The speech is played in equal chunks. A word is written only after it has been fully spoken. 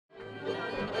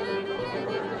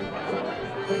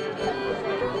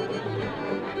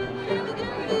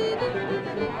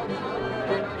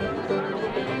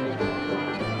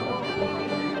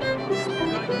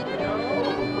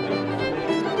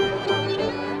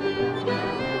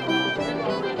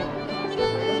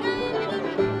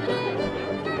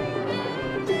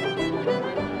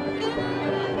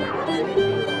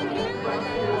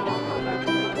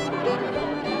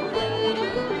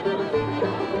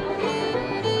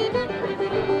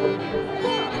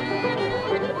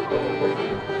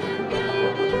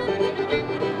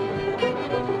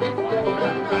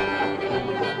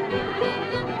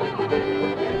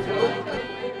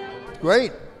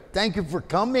Great. Thank you for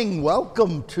coming.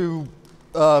 Welcome to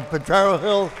Potrero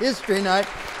Hill History Night.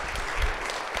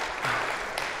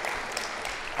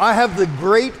 I have the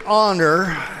great honor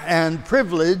and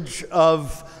privilege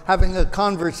of having a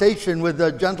conversation with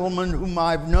a gentleman whom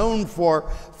I've known for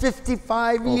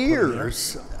 55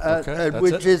 years,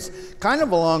 which is kind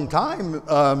of a long time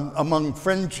among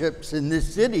friendships in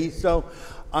this city. So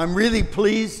I'm really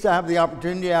pleased to have the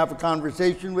opportunity to have a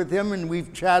conversation with him, and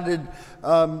we've chatted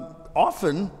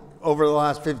often over the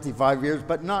last 55 years,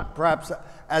 but not perhaps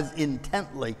as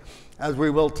intently as we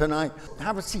will tonight.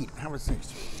 Have a seat, have a seat.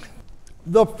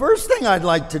 The first thing I'd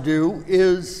like to do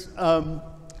is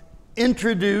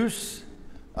introduce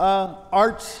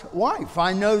Art's wife.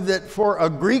 I know that for a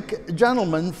Greek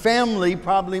gentleman, family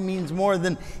probably means more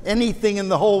than anything in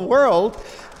the whole world,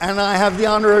 and I have the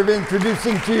honor of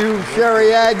introducing to you Art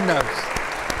Agnos.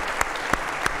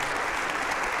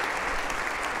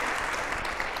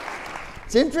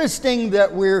 It's interesting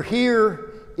that we're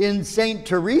here in St.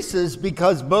 Teresa's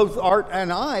because both Art and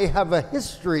I have a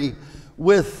history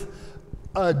with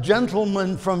a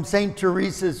gentleman from St.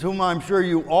 Teresa's whom I'm sure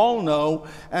you all know,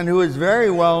 and who is very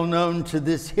well known to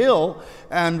this hill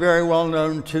and very well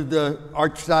known to the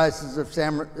Archdiocese of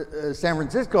San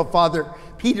Francisco, Father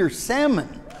Peter Salmon,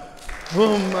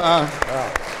 whom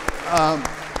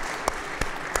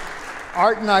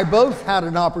Art and I both had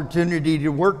an opportunity to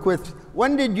work with.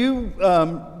 When did you,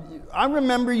 I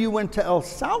remember you went to El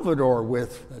Salvador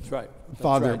with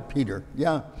Father Peter.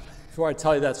 Yeah. Before I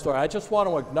tell you that story, I just want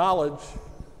to acknowledge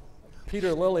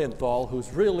Peter Lilienthal,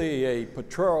 who's really a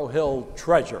Potrero Hill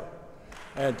treasure.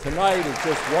 And tonight is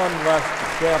just one less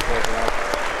example of that.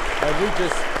 And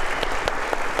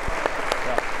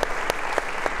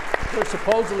there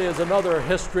supposedly is another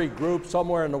history group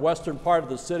somewhere in the western part of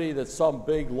the city that's some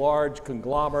big, large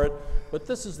conglomerate, but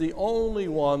this is the only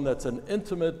one that's an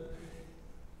intimate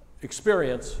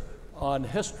experience on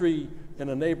history in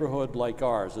a neighborhood like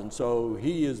ours. And so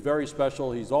he is very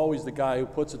special. He's always the guy who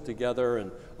puts it together,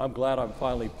 and I'm glad I'm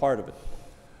finally part of it.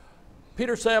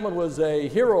 Peter Salmon was a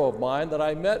hero of mine that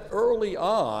I met early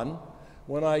on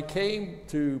when I came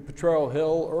to Potrero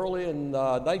Hill. Early in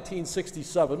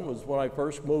 1967 was when I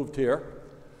first moved here.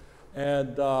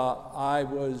 And I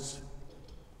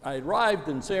arrived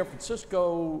in San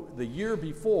Francisco the year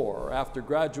before, after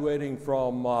graduating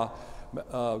from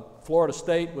Florida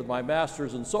State with my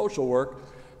master's in social work.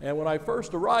 And when I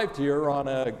first arrived here on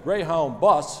a Greyhound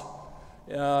bus,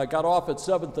 got off at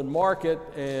 7th and Market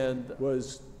and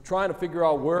was trying to figure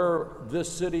out where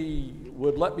this city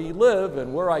would let me live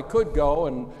and where I could go.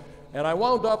 And I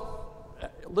wound up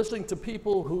listening to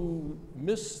people who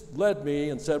misled me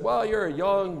and said, well, you're a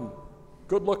young,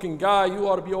 good-looking guy. You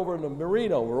ought to be over in the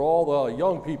Marina where all the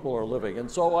young people are living. And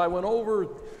so I went over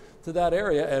to that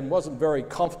area and wasn't very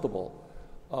comfortable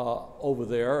over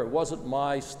there. It wasn't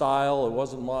my style, it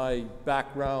wasn't my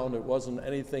background, it wasn't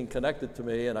anything connected to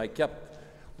me, and I kept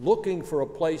looking for a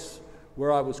place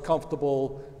where I was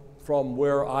comfortable from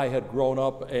where I had grown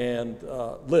up and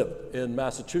lived in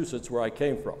Massachusetts, where I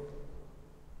came from.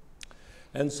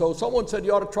 And so someone said,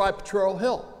 you ought to try Potrero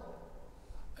Hill.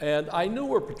 And I knew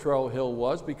where Potrero Hill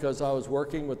was because I was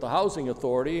working with the Housing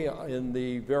Authority in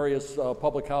the various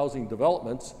public housing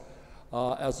developments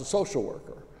as a social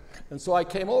worker. And so I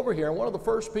came over here, and one of the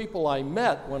first people I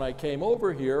met when I came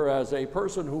over here as a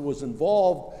person who was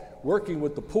involved working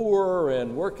with the poor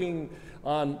and working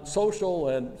on social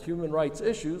and human rights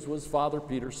issues was Father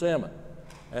Peter Salmon.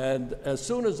 And as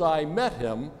soon as I met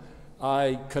him,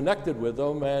 I connected with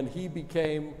him, and he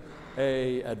became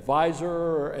an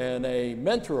advisor and a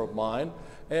mentor of mine.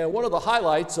 And one of the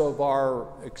highlights of our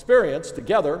experience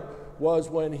together was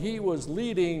when he was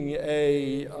leading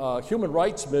a human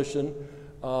rights mission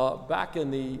back in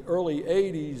the early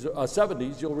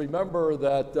 70s. You'll remember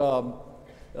that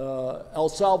El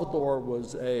Salvador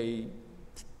was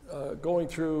going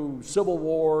through civil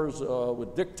wars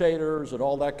with dictators and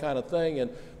all that kind of thing, and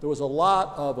there was a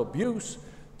lot of abuse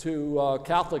to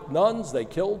Catholic nuns. They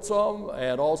killed some,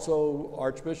 and also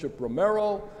Archbishop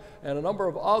Romero and a number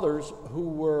of others who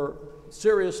were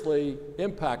seriously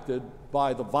impacted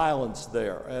by the violence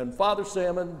there. And Father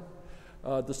Salmon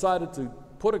decided to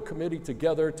put a committee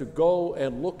together to go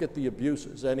and look at the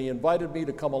abuses, and he invited me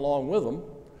to come along with him,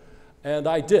 and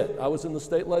I did. I was in the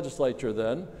state legislature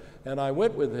then, and I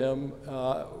went with him.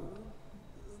 There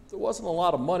wasn't a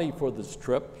lot of money for this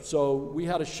trip, so we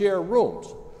had to share rooms.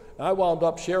 I wound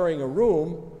up sharing a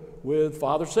room with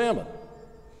Father Salmon.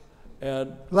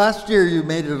 And last year you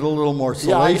made it a little more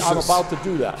salacious. Yeah, I'm about to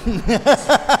do that.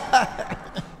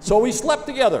 So we slept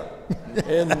together,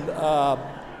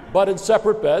 but in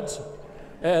separate beds.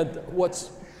 And what's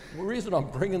the reason I'm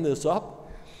bringing this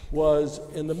up was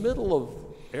in the middle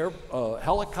of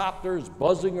helicopters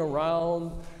buzzing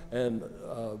around and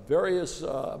various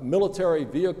military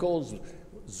vehicles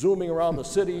zooming around the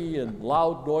city and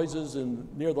loud noises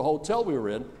near the hotel we were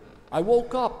in, I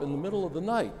woke up in the middle of the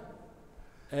night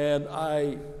and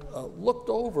I looked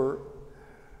over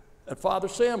at Father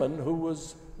Salmon, who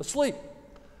was asleep.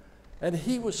 And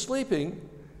he was sleeping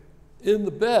in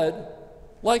the bed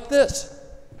like this.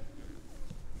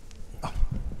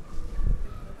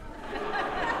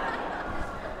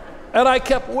 And I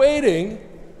kept waiting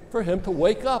for him to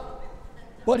wake up.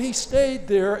 But he stayed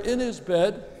there in his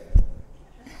bed.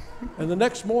 And the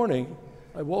next morning,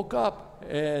 I woke up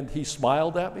and he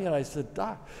smiled at me and I said,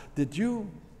 "Doc, did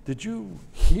you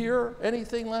hear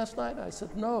anything last night?" I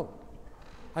said, "No."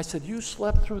 I said, "You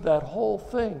slept through that whole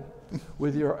thing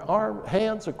with your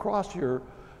hands across your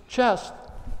chest."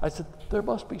 I said, "There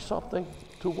must be something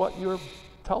to what you're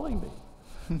telling me."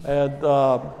 And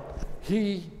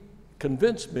he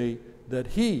convinced me that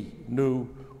he knew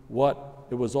what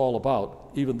it was all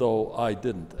about, even though I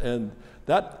didn't. And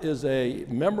that is a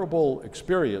memorable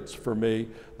experience for me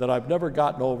that I've never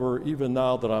gotten over, even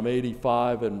now that I'm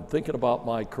 85 and thinking about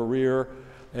my career.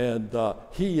 And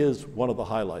he is one of the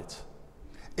highlights.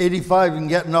 85 and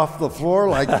getting off the floor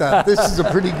like that. This is a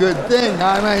pretty good thing.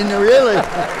 I mean, really.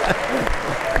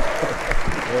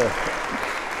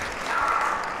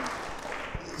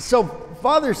 So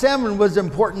Father Salmon was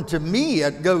important to me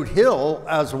at Goat Hill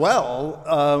as well.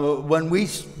 When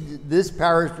this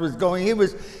parish was going,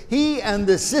 he and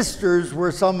the sisters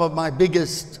were some of my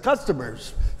biggest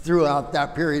customers throughout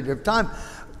that period of time.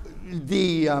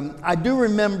 I do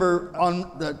remember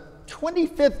on the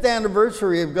 25th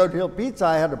anniversary of Goat Hill Pizza,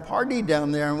 I had a party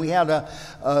down there, and we had a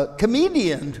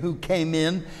comedian who came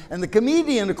in, and the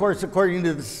comedian, of course, according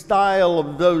to the style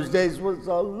of those days, was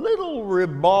a little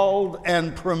ribald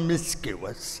and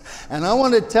promiscuous. And I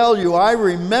want to tell you, I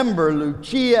remember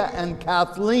Lucia and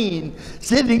Kathleen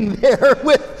sitting there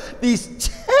with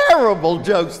these terrible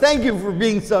jokes. Thank you for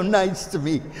being so nice to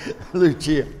me,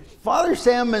 Lucia. Father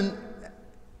Salmon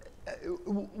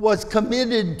was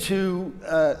committed to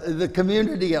the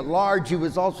community at large. He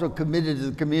was also committed to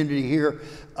the community here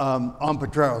on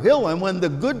Potrero Hill. And when the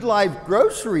Good Life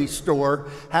grocery store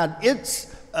had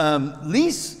its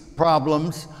lease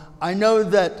problems, I know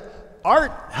that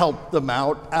Art helped them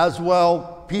out, as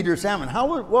well Peter Salmon.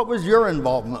 What was your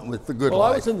involvement with the Good Life?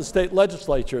 Well, I was in the state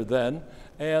legislature then,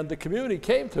 and the community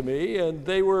came to me, and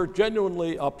they were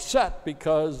genuinely upset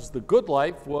because the Good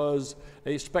Life was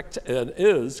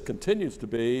continues to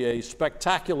be a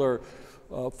spectacular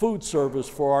food service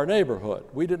for our neighborhood.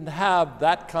 We didn't have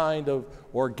that kind of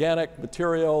organic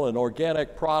material and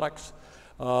organic products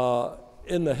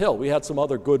in the Hill. We had some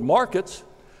other good markets,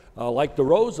 like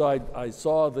DeRosa. I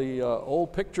saw the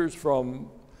old pictures from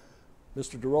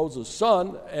Mr. DeRosa's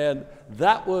son, and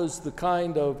that was the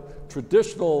kind of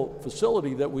traditional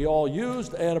facility that we all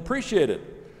used and appreciated.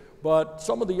 But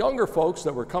some of the younger folks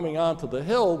that were coming onto the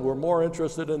Hill were more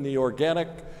interested in the organic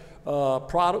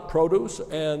produce,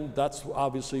 and that's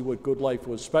obviously what Good Life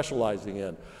was specializing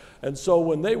in. And so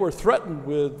when they were threatened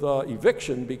with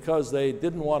eviction because they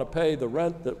didn't want to pay the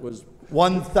rent that was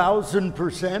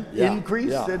 1,000%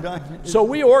 increase? Yeah. So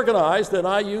we organized, and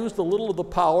I used a little of the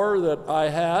power that I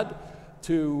had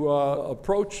to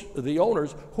approach the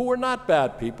owners, who were not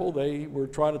bad people. They were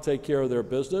trying to take care of their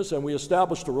business, and we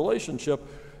established a relationship.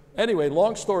 Anyway,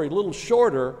 long story, a little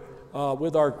shorter,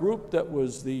 with our group that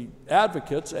was the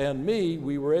advocates and me,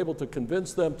 we were able to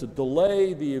convince them to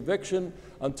delay the eviction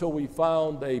until we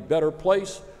found a better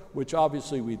place, which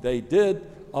obviously they did,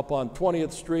 up on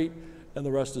 20th Street, and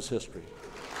the rest is history.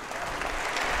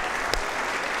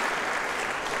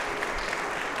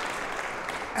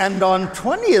 And on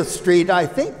 20th Street, I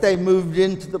think they moved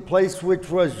into the place which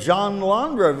was Jean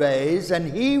Landreve's, and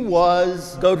he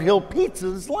was Goat Hill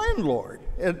Pizza's landlord.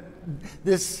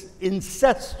 This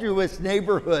incestuous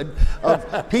neighborhood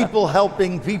of people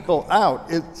helping people out.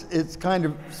 It's kind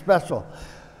of special.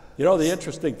 You know, the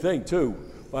interesting thing, too,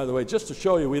 by the way, just to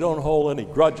show you we don't hold any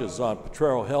grudges on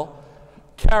Potrero Hill,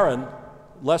 Karen,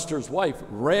 Lester's wife,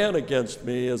 ran against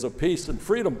me as a peace and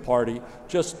freedom party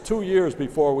just 2 years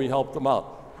before we helped them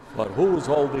out. But who was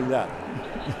holding that?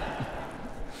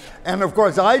 And of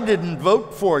course, I didn't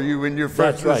vote for you in your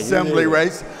first assembly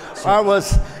race. I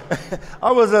was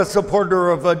a supporter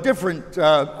of a different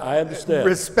I understand.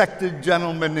 Respected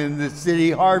gentleman in the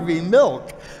city, Harvey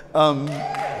Milk. But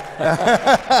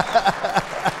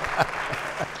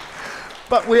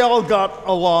we all got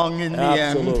along in the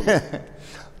end.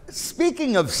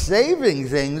 Speaking of saving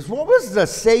things, what was the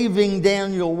Saving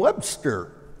Daniel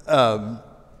Webster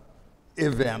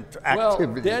event, Well,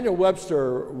 activity? Daniel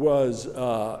Webster was,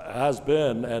 has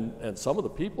been, and some of the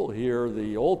people here,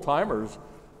 the old timers,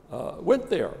 went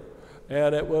there.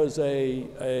 And it was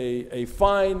a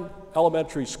fine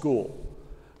elementary school.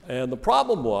 And the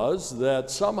problem was that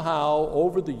somehow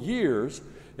over the years,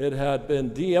 it had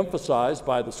been de-emphasized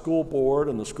by the school board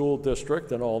and the school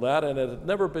district and all that, and it had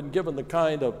never been given the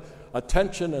kind of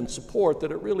attention and support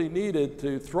that it really needed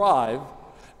to thrive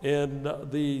in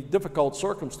the difficult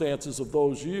circumstances of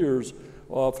those years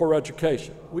for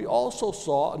education. We also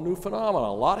saw a new phenomenon.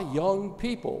 A lot of young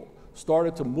people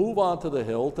started to move onto the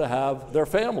Hill to have their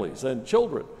families and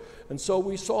children. And so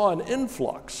we saw an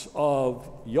influx of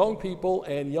young people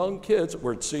and young kids.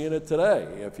 We're seeing it today.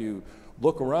 If you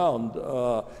look around,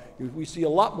 we see a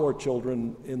lot more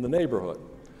children in the neighborhood.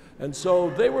 And so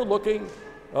they were looking,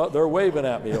 they're waving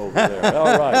at me over there.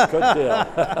 All right, good deal.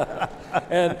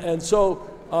 and so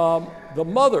the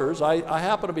mothers, I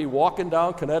happen to be walking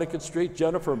down Connecticut Street.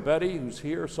 Jennifer and Betty, who's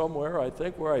here somewhere, I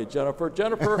think. Where are you, Jennifer?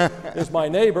 Jennifer is my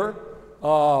neighbor,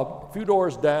 a few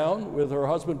doors down, with her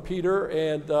husband Peter,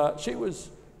 and she was,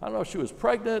 I don't know if she was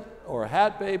pregnant or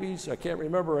had babies. I can't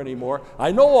remember anymore.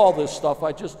 I know all this stuff,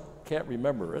 I just can't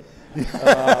remember it.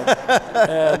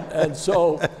 And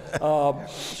so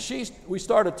we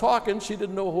started talking. She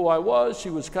didn't know who I was. She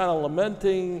was kind of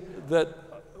lamenting that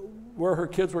where her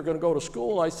kids were going to go to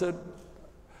school. I said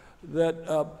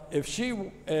that if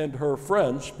she and her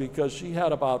friends, because she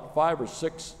had about 5 or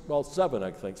 6, well, 7,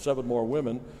 I think, 7 more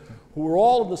women, who were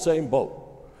all in the same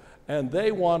boat, and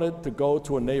they wanted to go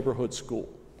to a neighborhood school,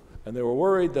 and they were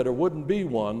worried that there wouldn't be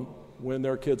one when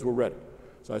their kids were ready.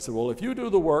 So I said, well, if you do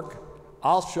the work,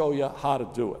 I'll show you how to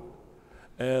do it.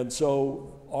 And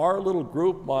so our little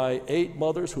group, my 8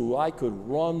 mothers who I could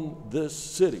run this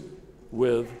city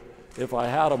with if I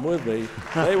had them with me,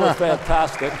 they were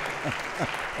fantastic.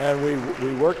 And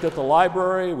we worked at the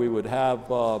library. We would have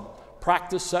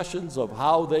practice sessions of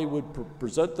how they would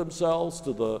present themselves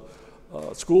to the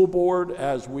school board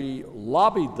as we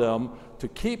lobbied them to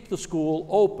keep the school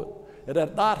open. It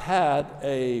had not had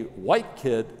a white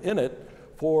kid in it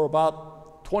for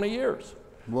about 20 years.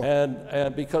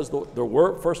 And because there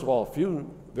were, first of all,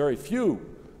 very few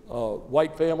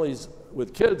white families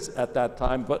with kids at that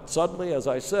time, but suddenly, as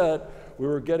I said, we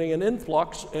were getting an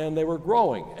influx and they were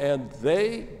growing. And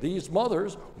these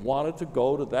mothers wanted to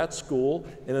go to that school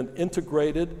in an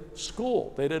integrated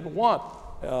school. They didn't want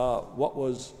what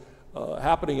was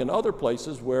happening in other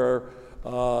places where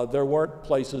there weren't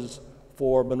places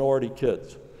for minority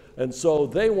kids. And so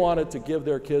they wanted to give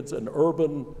their kids an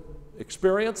urban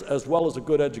experience as well as a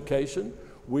good education.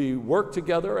 We worked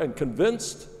together and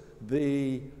convinced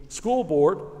the school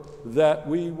board that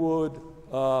we would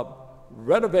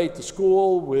renovate the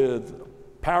school with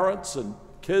parents and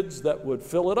kids that would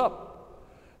fill it up.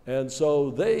 And so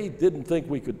they didn't think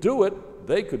we could do it.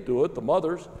 They could do it, the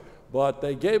mothers, but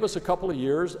they gave us a couple of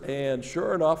years, and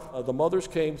sure enough, the mothers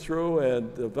came through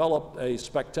and developed a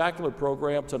spectacular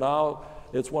program to now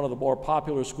it's one of the more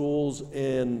popular schools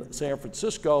in San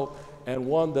Francisco, and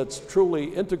one that's truly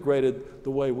integrated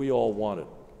the way we all want it.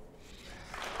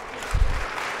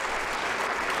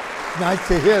 Nice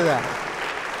to hear that.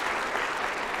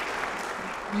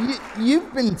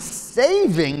 You've been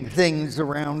saving things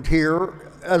around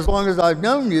here as long as I've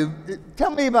known you.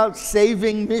 Tell me about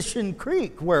saving Mission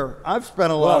Creek, where I've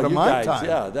spent a lot of my time.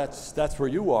 Yeah, that's where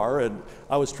you are, and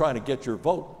I was trying to get your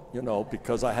vote, you know,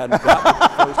 because I hadn't gotten it the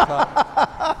first time.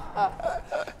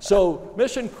 So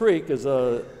Mission Creek is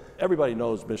everybody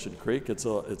knows Mission Creek. It's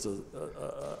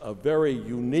a very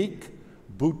unique,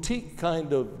 boutique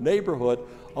kind of neighborhood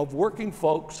of working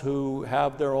folks who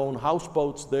have their own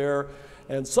houseboats there.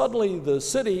 And suddenly the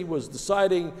city was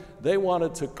deciding they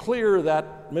wanted to clear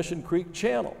that Mission Creek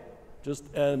channel.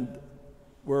 And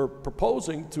we're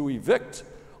proposing to evict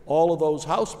all of those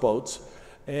houseboats.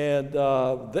 And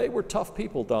they were tough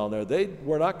people down there. They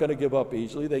were not going to give up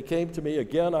easily. They came to me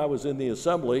again. I was in the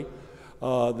assembly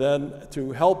then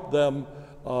to help them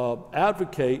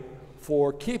advocate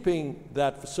for keeping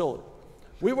that facility.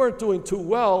 We weren't doing too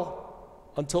well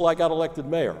until I got elected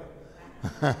mayor.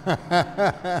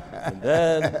 And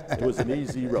then it was an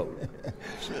easy road.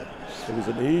 It was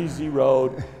an easy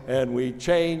road, and we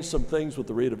changed some things with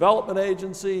the redevelopment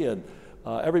agency, and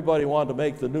everybody wanted to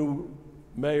make the new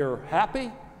mayor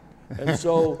happy, and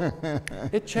so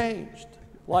it changed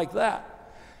like that.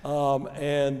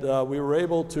 We were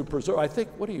able to preserve, I think,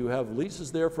 what do you have,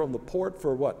 leases there from the port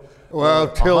for what?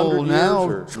 Well, till now,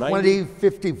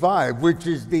 2055, which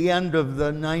is the end of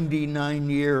the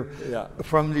 99-year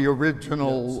from the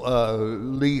original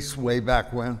lease way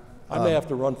back when. I may have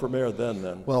to run for mayor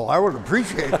then. Well, I would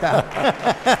appreciate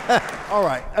that. All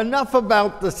right, enough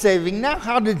about the saving. Now,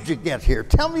 how did you get here?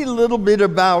 Tell me a little bit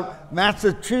about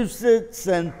Massachusetts.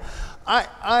 And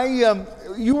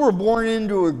you were born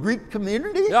into a Greek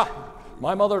community? Yeah,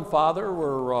 my mother and father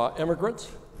were immigrants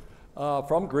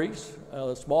from Greece,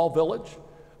 a small village.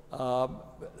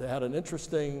 They had an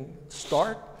interesting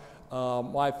start.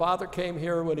 My father came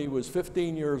here when he was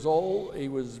 15 years old. He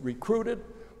was recruited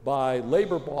by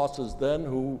labor bosses then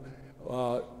who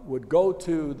would go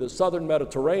to the southern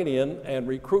Mediterranean and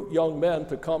recruit young men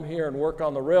to come here and work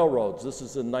on the railroads. This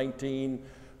is in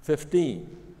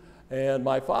 1915. And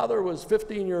my father was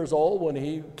 15 years old when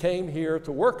he came here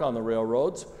to work on the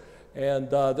railroads. And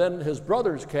then his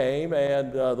brothers came,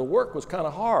 and the work was kind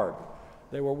of hard.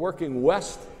 They were working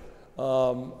west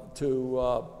to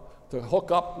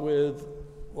hook up with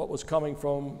what was coming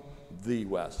from the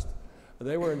west.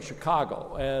 They were in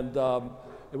Chicago, and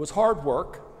it was hard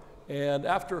work. And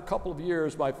after a couple of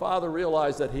years, my father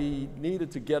realized that he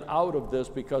needed to get out of this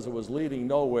because it was leading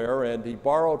nowhere, and he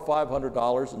borrowed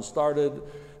 $500 and started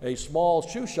a small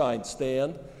shoe shine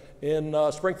stand in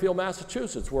Springfield,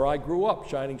 Massachusetts, where I grew up,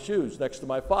 shining shoes next to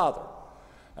my father.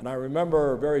 And I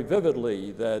remember very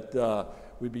vividly that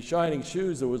we'd be shining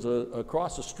shoes. There was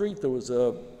across the street, there was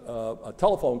a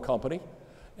telephone company,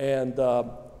 and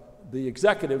the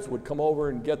executives would come over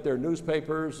and get their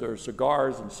newspapers, their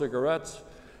cigars and cigarettes,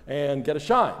 and get a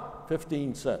shine,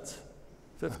 15 cents,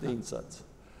 15 cents.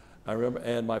 I remember,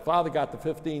 and my father got the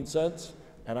 15 cents,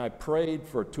 and I prayed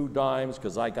for 2 dimes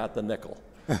because I got the nickel.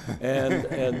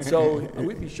 And so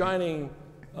we'd be shining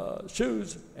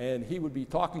shoes, and he would be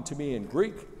talking to me in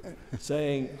Greek,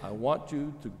 saying, I want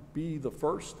you to be the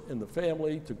first in the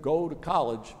family to go to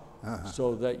college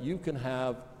so that you can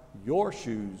have your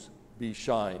shoes be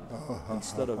shined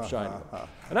instead of shining.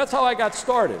 And that's how I got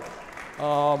started.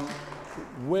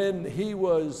 When he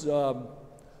was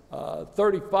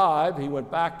 35, he went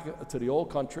back to the old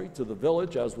country, to the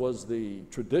village, as was the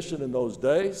tradition in those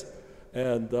days,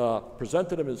 and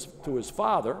presented him to his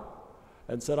father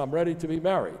and said, I'm ready to be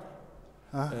married.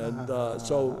 And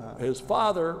so his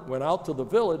father went out to the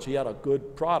village. He had a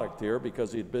good product here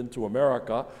because he'd been to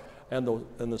America. And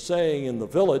the saying in the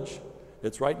village,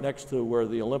 it's right next to where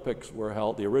the Olympics were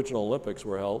held, the original Olympics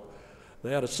were held.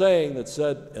 They had a saying that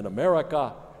said, in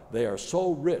America, they are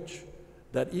so rich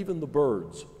that even the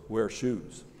birds wear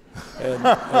shoes.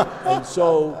 And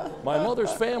so my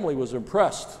mother's family was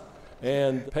impressed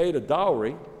and paid a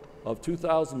dowry of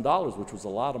 $2,000, which was a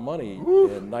lot of money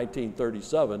in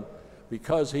 1937,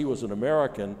 because he was an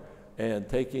American and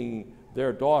taking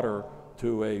their daughter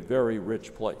to a very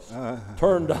rich place.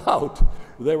 Turned out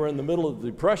they were in the middle of the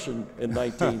Depression in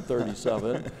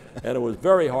 1937, and it was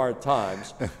very hard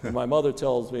times. And my mother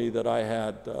tells me that I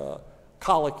had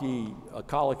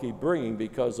colicky bringing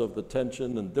because of the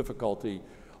tension and difficulty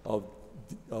of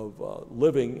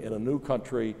living in a new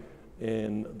country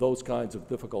in those kinds of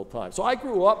difficult times. So I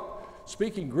grew up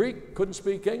speaking Greek, couldn't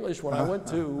speak English. When I went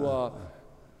to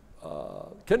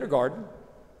kindergarten,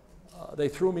 they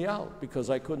threw me out because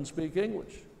I couldn't speak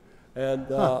English. And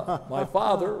my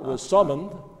father was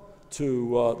summoned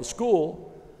to the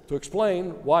school to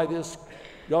explain why this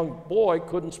young boy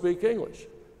couldn't speak English.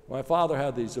 My father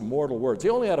had these immortal words. He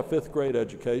only had a 5th grade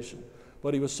education,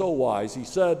 but he was so wise. He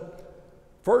said,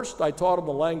 first I taught him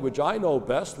the language I know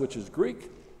best, which is Greek,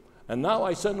 and now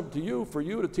I send him to you for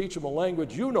you to teach him a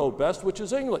language you know best, which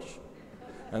is English.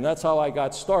 And that's how I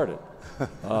got started.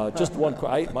 Just one,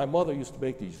 my mother used to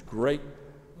make these great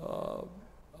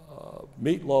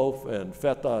meatloaf and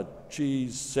feta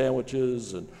cheese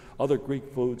sandwiches and other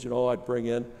Greek foods, I'd bring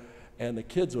in. And the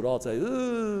kids would all say,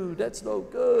 ooh, that's no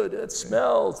good, it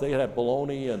smells. They had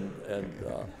bologna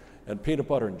and peanut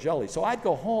butter and jelly. So I'd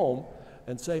go home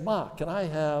and say, Ma, can I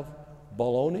have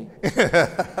bologna?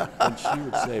 And she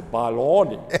would say,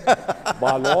 baloney,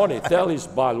 baloney, tell us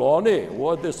baloney.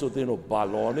 What is it,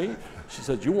 baloney? She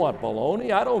said, you want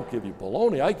bologna? I don't give you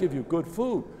bologna, I give you good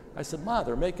food. I said, Ma,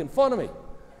 they're making fun of me.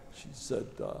 She said,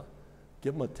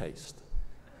 give them a taste.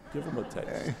 Give them a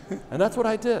taste. And that's what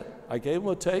I did. I gave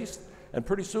them a taste, and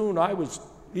pretty soon I was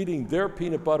eating their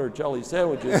peanut butter jelly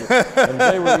sandwiches, and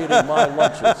they were eating my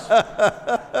lunches.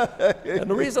 And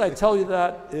the reason I tell you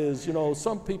that is,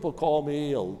 some people call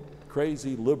me a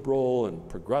crazy liberal and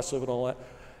progressive and all that.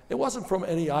 It wasn't from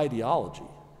any ideology.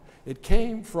 It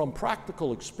came from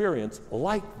practical experience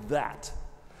like that.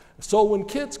 So when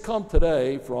kids come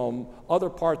today from other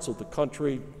parts of the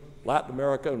country, Latin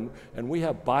America, and we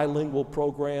have bilingual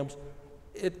programs,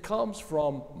 it comes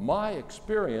from my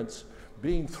experience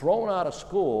being thrown out of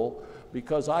school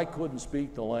because I couldn't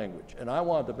speak the language. And I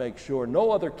wanted to make sure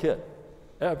no other kid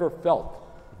ever felt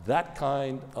that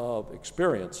kind of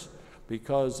experience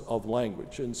because of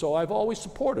language. And so I've always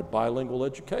supported bilingual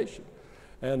education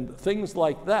and things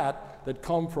like that that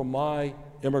come from my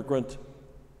immigrant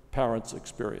parents'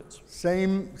 experience.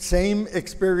 Same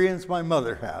experience my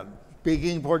mother had,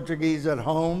 speaking Portuguese at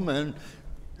home and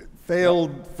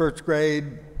failed first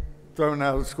grade, thrown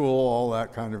out of school, all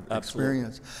that kind of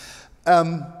experience.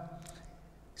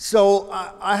 So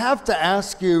I have to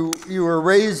ask you, you were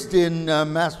raised in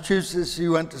Massachusetts,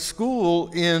 you went to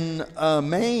school in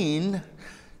Maine,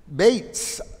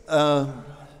 Bates.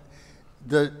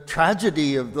 The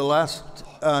tragedy of the last,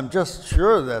 I'm just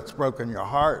sure that's broken your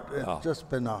heart. It's just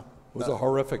been a... It was a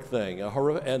horrific thing,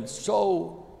 and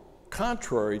so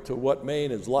contrary to what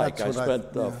Maine is like. I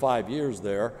spent 5 years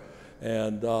there,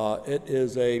 and it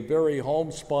is a very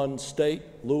homespun state.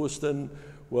 Lewiston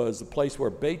was the place where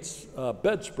Bates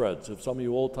bedspreads, if some of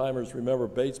you old-timers remember,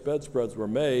 Bates bedspreads were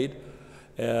made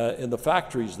in the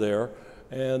factories there.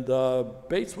 And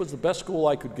Bates was the best school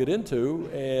I could get into,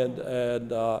 and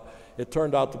it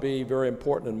turned out to be very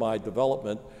important in my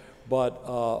development. But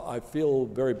I feel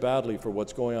very badly for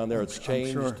what's going on there. It's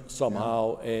changed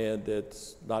somehow, and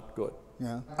it's not good.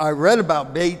 Yeah. I read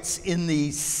about Bates in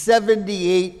the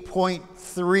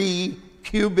 78.3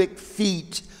 cubic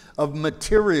feet of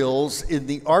materials in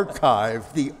the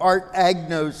archive, the Art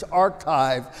Agnos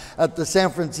archive at the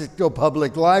San Francisco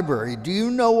Public Library. Do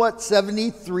you know what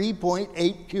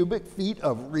 73.8 cubic feet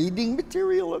of reading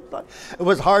material looked like? It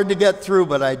was hard to get through,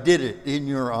 but I did it in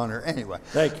your honor. Anyway.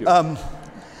 Thank you.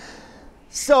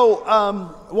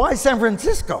 Why San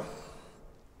Francisco?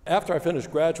 After I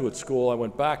finished graduate school, I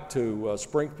went back to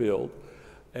Springfield,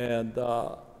 and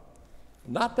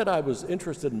not that I was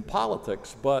interested in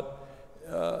politics, but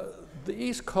the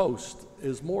East Coast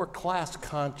is more class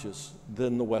conscious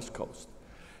than the West Coast.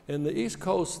 In the East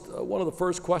Coast, one of the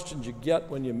first questions you get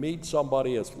when you meet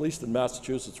somebody, at least in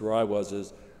Massachusetts where I was,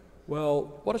 is,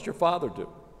 well, what does your father do?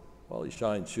 Well, he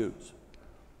shines shoes.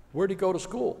 Where did he go to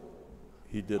school?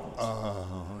 He didn't.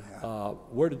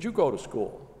 Where did you go to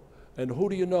school? And who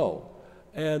do you know?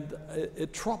 And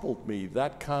it troubled me,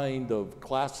 that kind of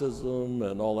classism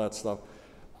and all that stuff.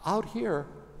 Out here,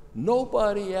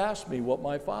 nobody asked me what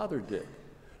my father did.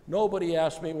 Nobody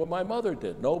asked me what my mother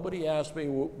did. Nobody asked me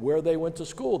where they went to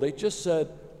school. They just said,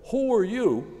 who are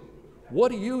you?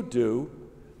 What do you do?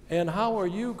 And how are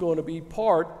you going to be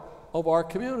part of our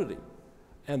community?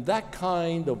 And that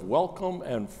kind of welcome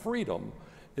and freedom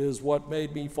is what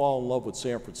made me fall in love with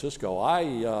San Francisco.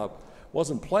 I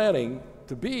wasn't planning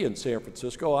to be in San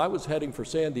Francisco. I was heading for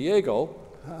San Diego,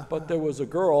 but there was a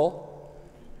girl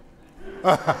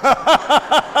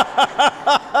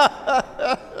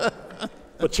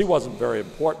but she wasn't very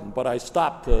important, but I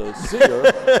stopped to see her,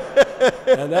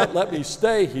 and that let me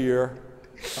stay here,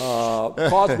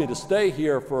 caused me to stay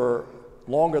here for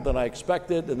longer than I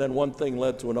expected, and then one thing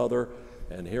led to another,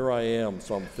 and here I am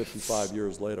some 55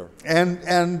 years later.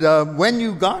 And when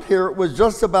you got here, it was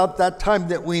just about that time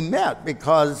that we met,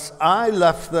 because I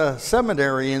left the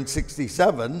seminary in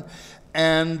 '67,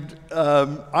 and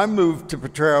I moved to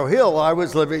Potrero Hill. I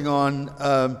was living on,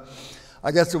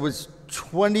 I guess it was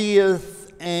 20th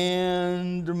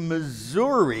and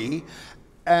Missouri,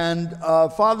 and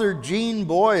Father Gene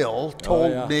Boyle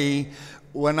told me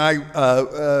when I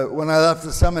left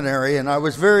the seminary, and I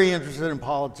was very interested in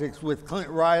politics with Clint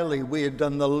Riley. We had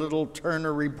done the Little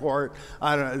Turner Report.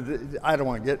 I don't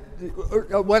want to get,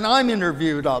 when I'm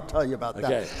interviewed, I'll tell you about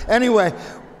that. Anyway,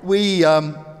 we,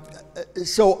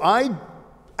 so I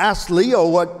asked Leo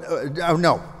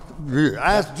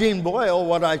I asked Gene Boyle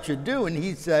what I should do, and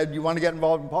he said, you want to get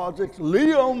involved in politics?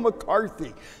 Leo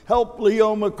McCarthy, help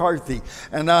Leo McCarthy.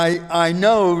 And I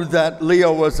know that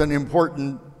Leo was an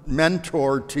important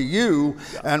mentor to you,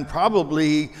 and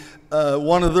probably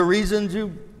one of the reasons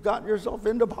you got yourself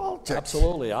into politics.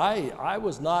 Absolutely. I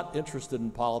was not interested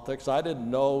in politics. I didn't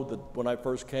know that when I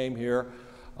first came here.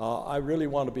 I really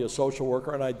wanted to be a social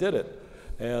worker, and I did it.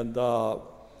 And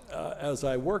as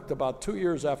I worked, about 2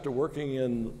 years after working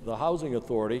in the Housing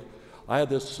Authority, I had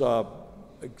this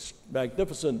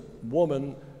magnificent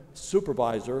woman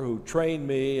supervisor who trained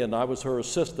me, and I was her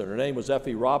assistant. Her name was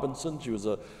Effie Robinson. She was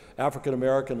an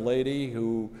African-American lady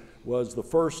who was the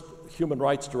first human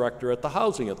rights director at the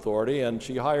Housing Authority, and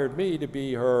she hired me to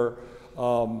be her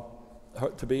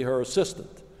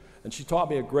assistant. And she taught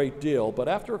me a great deal, but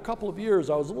after a couple of years,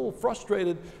 I was a little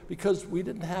frustrated because we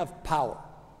didn't have power.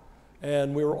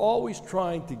 And we were always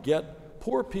trying to get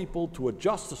poor people to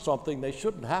adjust to something they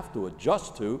shouldn't have to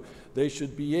adjust to. They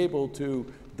should be able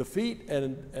to defeat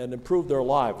and improve their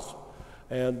lives.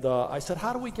 And I said,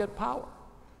 how do we get power?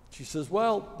 She says,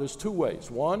 well, there's two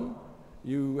ways. One,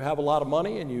 you have a lot of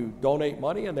money and you donate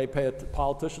money and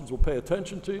politicians will pay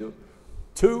attention to you.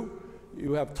 Two,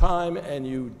 you have time and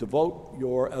you devote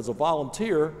as a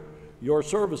volunteer, your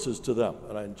services to them.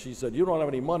 And she said, you don't have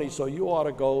any money, so you ought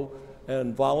to go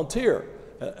and volunteer.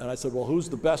 And I said, well, who's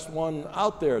the best one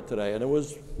out there today? And it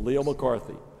was Leo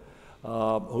McCarthy,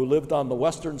 who lived on the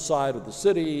western side of the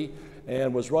city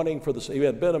and was running for he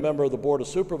had been a member of the Board of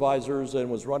Supervisors and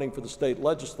was running for the state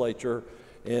legislature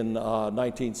in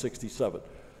 1967.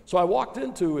 So I walked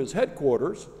into his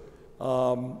headquarters,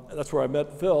 that's where I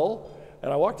met Phil,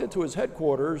 and I walked into his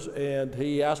headquarters and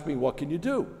he asked me, what can you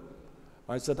do?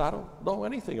 I said, I don't know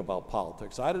anything about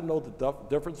politics. I didn't know the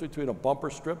difference between a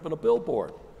bumper strip and a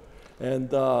billboard.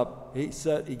 And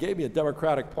he gave me a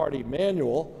Democratic Party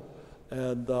manual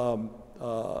and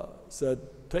said,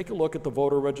 take a look at the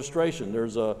voter registration.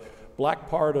 There's a black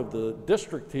part of the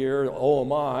district here,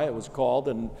 OMI it was called,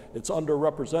 and it's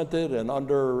underrepresented and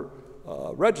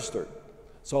under-registered.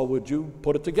 So would you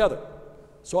put it together?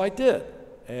 So I did,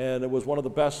 and it was one of the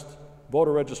best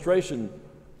voter registration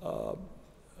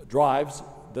drives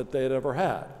that they had ever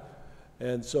had.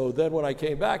 And so then when I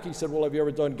came back, he said, well, have you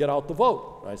ever done Get Out the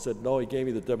Vote? I said, no. He gave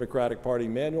me the Democratic Party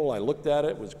manual. I looked at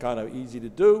it. It was kind of easy to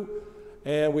do.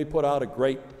 And we put out a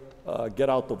great Get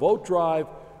Out the Vote drive,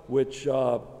 which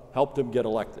helped him get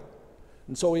elected.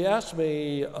 And so he asked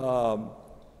me,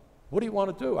 what do you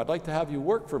want to do? I'd like to have you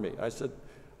work for me. I said,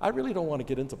 I really don't want to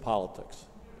get into politics.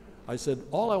 I said,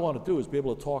 all I want to do is be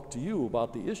able to talk to you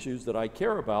about the issues that I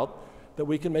care about that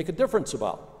we can make a difference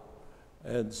about.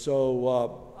 And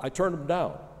so I turned him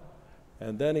down.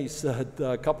 And then he said,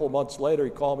 a couple of months later,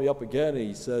 he called me up again and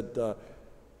he said,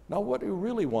 now what do you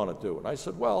really want to do? And I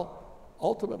said, well,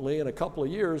 ultimately in a couple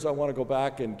of years, I want to go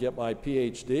back and get my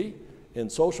PhD in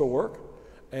social work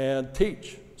and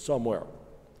teach somewhere.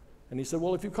 And he said,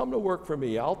 well, if you come to work for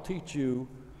me, I'll teach you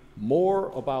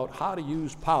more about how to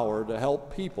use power to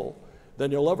help people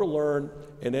than you'll ever learn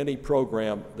in any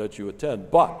program that you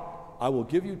attend. But I will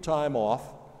give you time off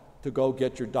to go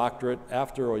get your doctorate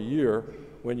after a year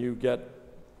when you get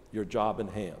your job in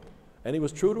hand. And he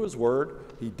was true to his word.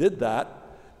 He did that.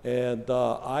 And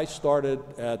I started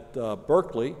at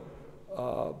Berkeley.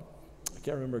 I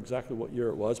can't remember exactly what year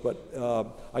it was,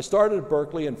 but I started at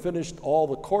Berkeley and finished all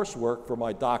the coursework for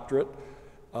my doctorate.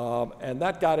 And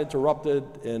that got interrupted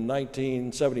in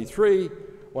 1973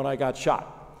 when I got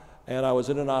shot. And I was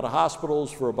in and out of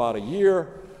hospitals for about a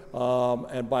year.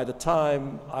 And by the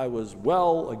time I was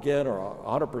well again, or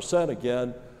 100%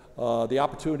 again, the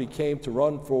opportunity came to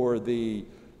run for the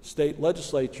state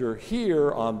legislature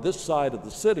here on this side of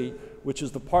the city, which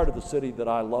is the part of the city that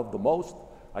I love the most.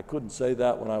 I couldn't say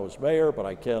that when I was mayor, but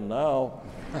I can now.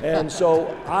 And so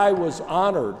I was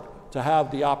honored to have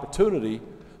the opportunity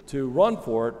to run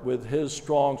for it with his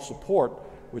strong support,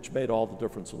 which made all the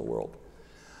difference in the world.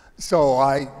 So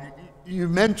you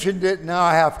mentioned it, now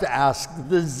I have to ask,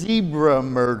 the zebra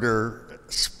murder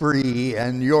spree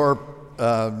and your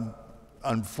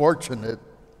unfortunate,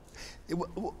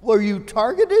 were you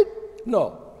targeted?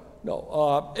 No.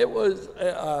 It was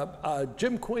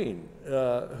Jim Queen,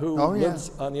 who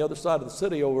lives on the other side of the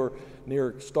city over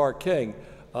near Star King,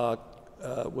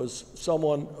 was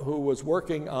someone who was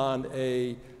working on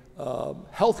a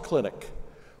health clinic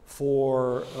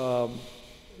for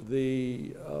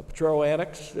the Potrero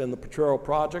Annex and the Potrero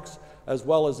projects, as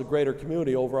well as the greater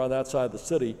community over on that side of the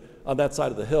city, on that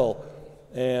side of the hill.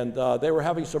 And they were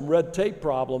having some red tape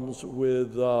problems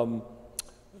with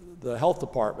the health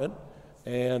department.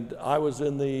 And I was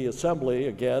in the assembly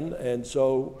again. And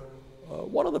so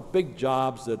one of the big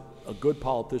jobs that a good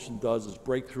politician does is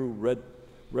break through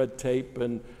red tape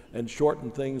and shorten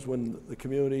things when the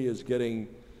community is getting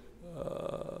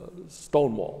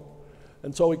stonewalled.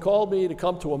 And so he called me to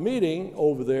come to a meeting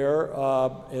over there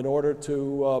in order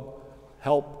to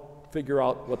help figure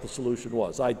out what the solution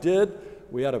was. I did.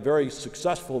 We had a very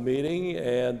successful meeting,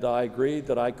 and I agreed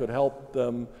that I could help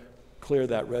them clear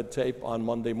that red tape on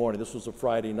Monday morning. This was a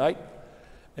Friday night.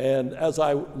 And as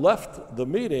I left the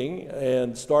meeting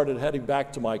and started heading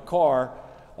back to my car,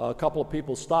 a couple of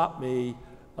people stopped me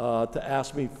to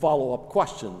ask me follow-up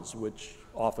questions, which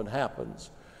often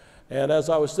happens. And as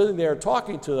I was sitting there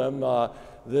talking to them,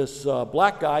 this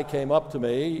black guy came up to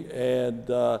me and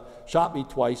shot me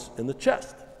twice in the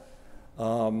chest.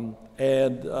 And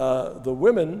the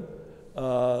women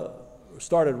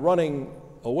started running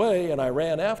away, and I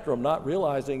ran after them, not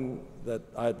realizing that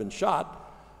I had been shot.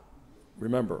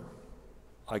 Remember,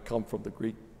 I come from the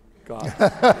Greek god.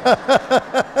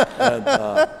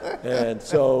 And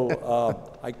so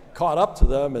I caught up to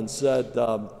them and said,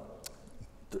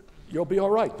 you'll be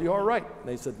all right, be all right. And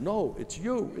they said, no, it's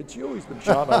you, he's been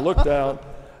shot. And I looked down,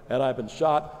 and I've been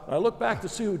shot. And I looked back to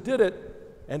see who did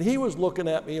it, and he was looking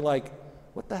at me like,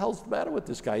 what the hell's the matter with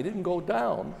this guy? He didn't go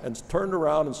down, and turned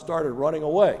around and started running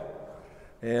away.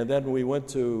 And then we went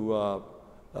to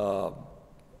a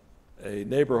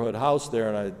neighborhood house there,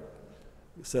 and I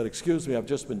said, excuse me, I've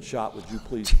just been shot. Would you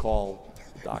please call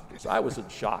the doctors? I was in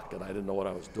shock, and I didn't know what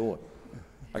I was doing.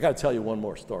 I got to tell you one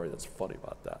more story that's funny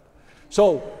about that.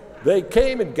 So they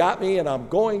came and got me, and I'm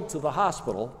going to the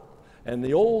hospital. And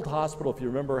the old hospital, if you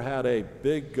remember, had a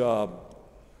big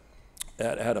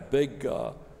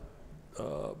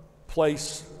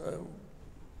place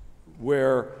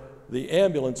where the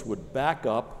ambulance would back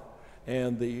up,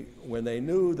 and when they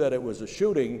knew that it was a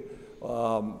shooting,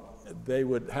 they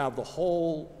would have the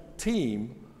whole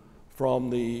team from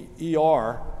the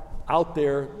ER out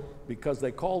there because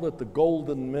they called it the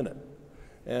golden minute.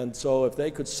 And so if they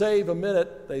could save a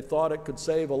minute, they thought it could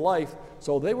save a life.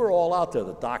 So they were all out there,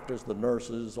 the doctors, the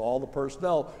nurses, all the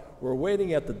personnel were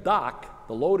waiting at the dock,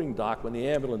 the loading dock, when the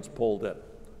ambulance pulled in.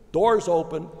 Doors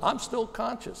open, I'm still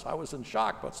conscious. I was in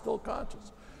shock, but still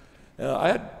conscious. I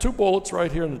had 2 bullets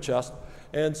right here in the chest.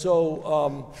 And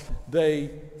so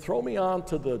they throw me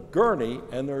onto the gurney,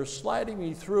 and they're sliding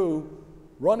me through,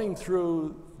 running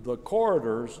through the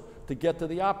corridors to get to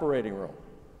the operating room.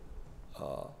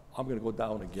 I'm going to go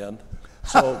down again.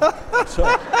 So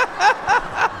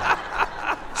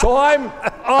I'm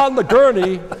on the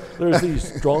gurney. There's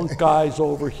these drunk guys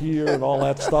over here and all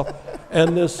that stuff.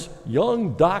 And this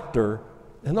young doctor,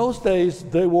 in those days,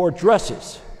 they wore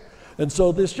dresses. And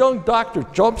so this young doctor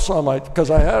jumps on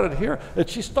because I had it here, and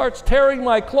she starts tearing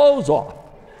my clothes off.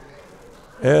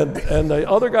 And the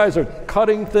other guys are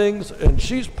cutting things, and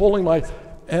she's pulling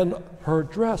and her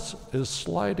dress is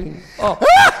sliding up.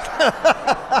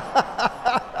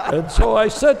 And so I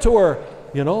said to her,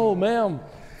 you know, ma'am,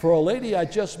 for a lady I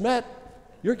just met,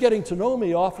 you're getting to know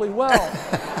me awfully well.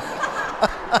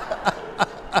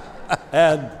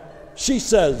 And she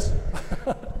says,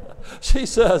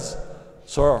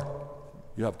 sir,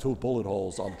 you have 2 bullet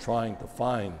holes I'm trying to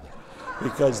find,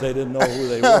 because they didn't know who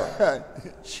they were.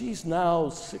 She's now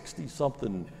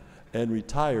 60-something and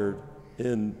retired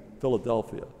in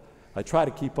Philadelphia. I try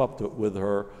to keep up with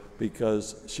her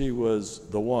because she was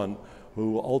the one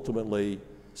who ultimately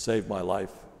saved my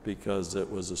life, because it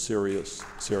was a serious,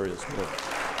 serious wound.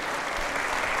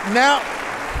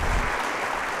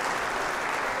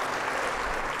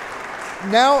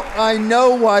 Now I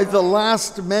know why the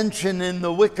last mention in the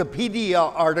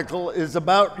Wikipedia article is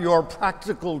about your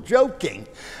practical joking.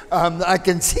 I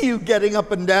can see you getting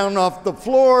up and down off the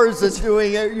floors and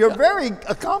doing it. You're very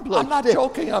accomplished. I'm not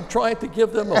joking. I'm trying to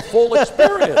give them a full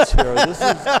experience here.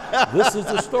 This is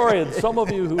the story. And some of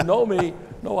you who know me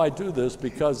know I do this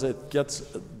because it gets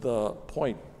the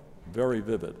point very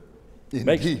vivid. Indeed.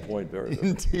 Makes the point very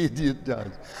vivid. Indeed, it does.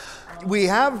 We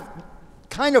have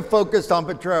kind of focused on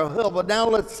Potrero Hill, but now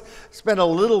let's spend a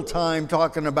little time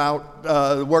talking about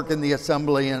work in the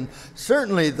assembly, and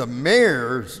certainly the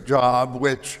mayor's job,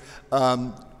 which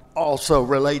also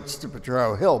relates to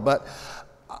Potrero Hill. But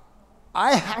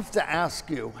I have to ask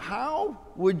you, how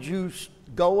would you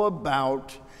go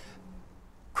about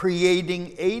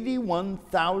creating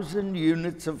 81,000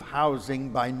 units of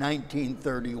housing by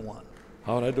 1931?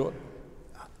 How would I do it?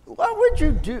 What would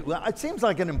you do? It seems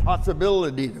like an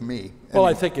impossibility to me. Well,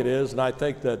 I think it is, and I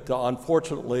think that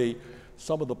unfortunately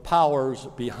some of the powers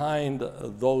behind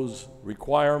those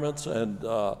requirements and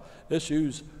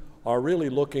issues are really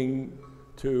looking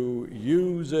to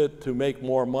use it to make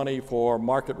more money for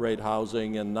market rate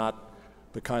housing and not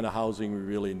the kind of housing we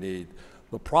really need.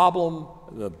 The problem,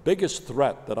 the biggest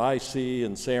threat that I see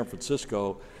in San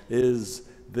Francisco is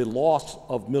the loss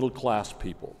of middle-class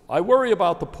people. I worry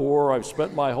about the poor. I've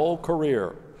spent my whole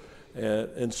career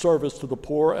in service to the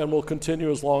poor and will continue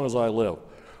as long as I live.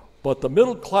 But the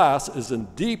middle class is in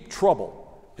deep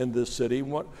trouble in this city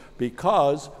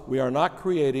because we are not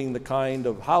creating the kind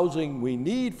of housing we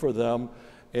need for them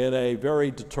in a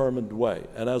very determined way.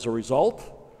 And as a result,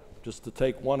 just to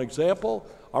take one example,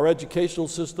 our educational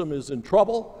system is in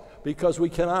trouble because we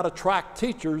cannot attract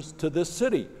teachers to this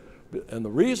city. And the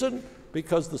reason?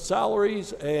 Because the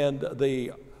salaries and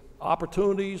the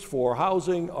opportunities for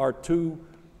housing are too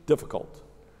difficult.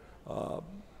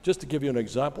 Just to give you an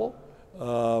example,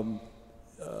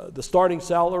 the starting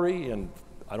salary, and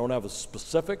I don't have the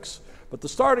specifics, but the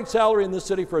starting salary in this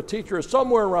city for a teacher is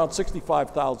somewhere around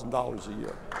 $65,000 a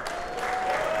year.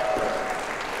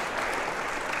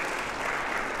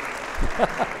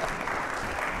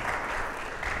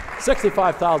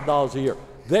 $65,000 a year.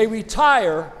 They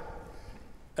retire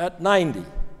at 90.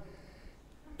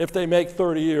 if they make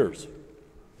 30 years.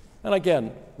 And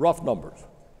again, rough numbers.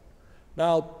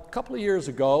 Now, a couple of years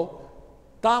ago,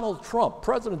 Donald Trump,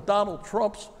 President Donald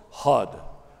Trump's HUD,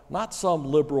 not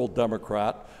some liberal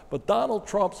Democrat, but Donald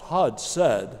Trump's HUD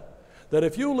said that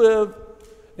if you live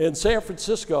in San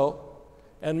Francisco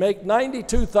and make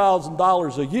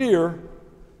 $92,000 a year,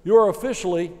 you're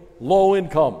officially low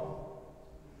income.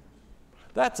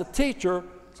 That's a teacher's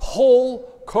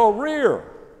whole career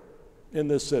in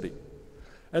this city.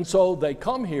 And so they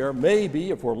come here, maybe,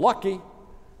 if we're lucky,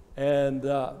 and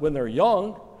when they're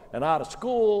young and out of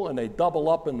school, and they double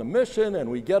up in the mission, and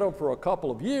we get them for a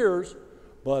couple of years,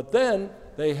 but then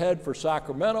they head for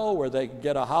Sacramento, where they can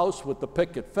get a house with the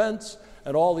picket fence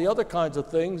and all the other kinds of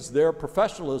things their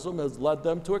professionalism has led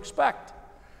them to expect.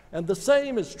 And the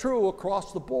same is true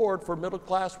across the board for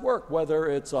middle-class work, whether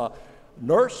it's a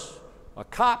nurse, a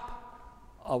cop,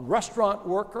 a restaurant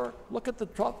worker. Look at the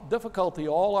difficulty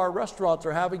all our restaurants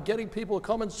are having getting people to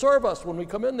come and serve us when we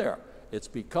come in there. It's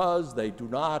because they do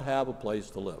not have a place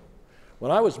to live.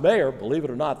 When I was mayor, believe it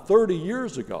or not, 30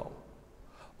 years ago,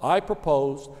 I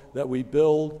proposed that we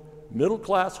build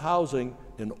middle-class housing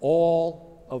in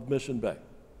all of Mission Bay.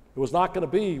 It was not going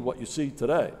to be what you see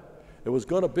today. It was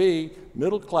going to be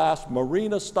middle-class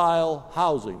marina-style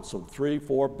housing, some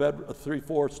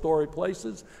 3-4 story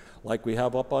places like we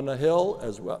have up on the hill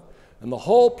as well. And the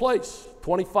whole place,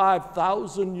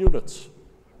 25,000 units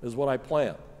is what I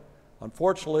planned.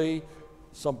 Unfortunately,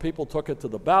 some people took it to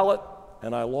the ballot,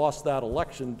 and I lost that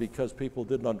election because people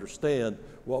didn't understand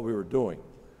what we were doing.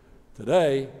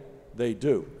 Today, they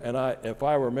do. And if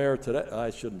I were mayor today, I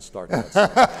shouldn't start that.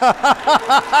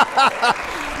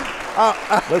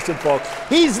 Listen, folks.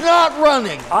 He's not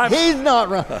running. He's not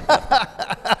running.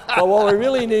 So what we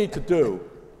really need to do,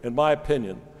 in my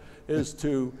opinion, is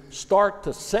to start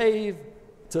to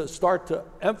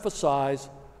emphasize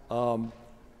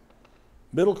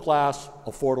middle-class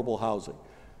affordable housing.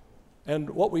 And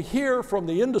what we hear from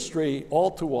the industry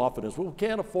all too often is, well, we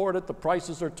can't afford it, the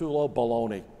prices are too low.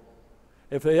 Baloney.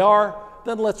 If they are,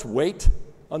 then let's wait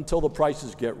until the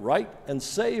prices get right and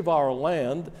save our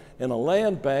land in a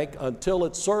land bank until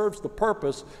it serves the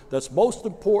purpose that's most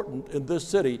important in this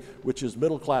city, which is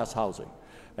middle-class housing.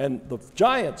 And the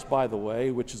Giants, by the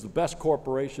way, which is the best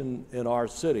corporation in our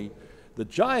city, the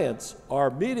Giants are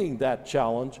meeting that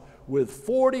challenge with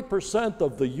 40%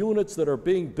 of the units that are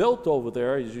being built over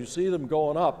there, as you see them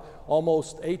going up,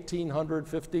 almost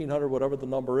 1,800, 1,500, whatever the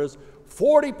number is,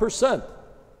 40%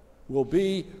 will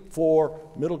be for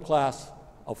middle-class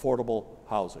affordable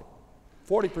housing.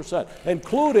 40%,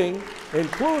 including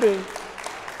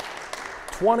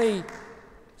 20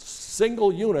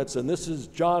 single units, and this is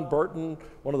John Burton,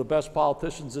 one of the best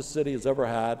politicians this city has ever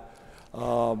had,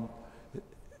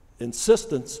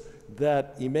 insistence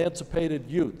that emancipated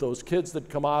youth, those kids that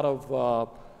come out of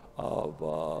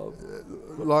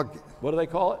what do they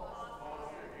call it?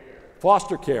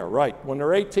 Foster care, right. When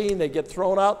they're 18, they get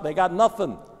thrown out and they got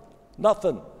nothing.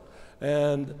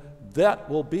 And they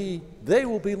will be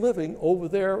living over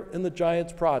there in the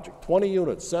Giants project. 20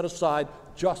 units set aside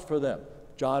just for them.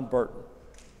 John Burton.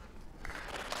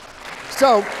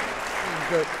 So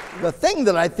the thing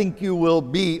that I think you will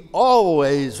be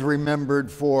always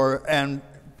remembered for, and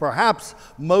perhaps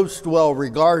most well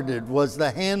regarded, was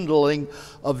the handling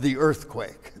of the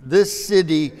earthquake. This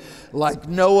city, like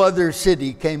no other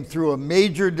city, came through a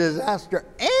major disaster,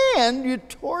 and you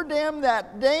tore down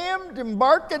that damned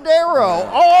Embarcadero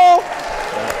all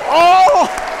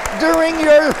during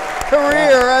your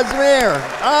career as mayor.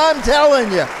 I'm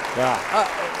telling you.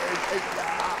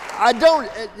 I don't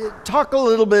talk a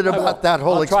little bit about that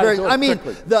whole experience. I mean,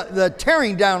 the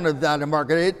tearing down of that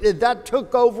Embarcadero, that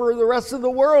took over the rest of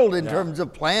the world in terms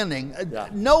of planning.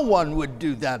 No one would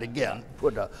do that again.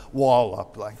 Put a wall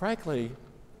up like. Frankly,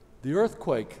 the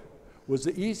earthquake was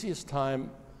the easiest time.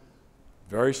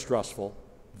 Very stressful,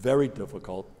 very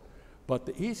difficult, but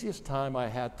the easiest time I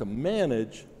had to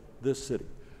manage this city,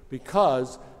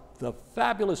 because the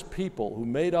fabulous people who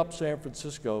made up San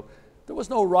Francisco, there was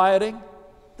no rioting.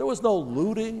 There was no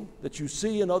looting that you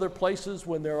see in other places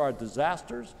when there are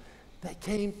disasters. They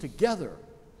came together,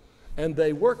 and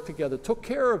they worked together, took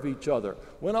care of each other,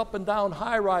 went up and down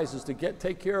high-rises to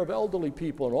take care of elderly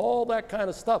people and all that kind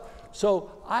of stuff.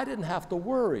 So I didn't have to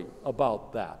worry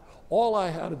about that. All I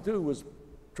had to do was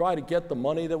try to get the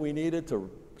money that we needed to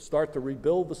start to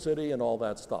rebuild the city and all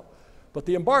that stuff. But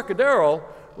the Embarcadero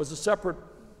was a separate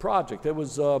project. It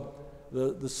was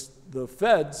the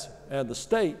feds and the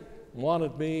state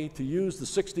wanted me to use the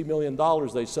 $60 million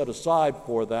they set aside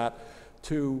for that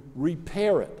to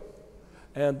repair it.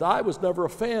 And I was never a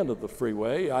fan of the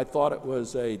freeway. I thought it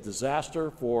was a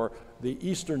disaster for the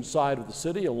eastern side of the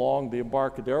city along the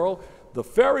Embarcadero. The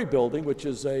ferry building, which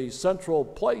is a central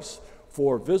place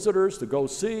for visitors to go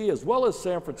see, as well as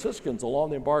San Franciscans along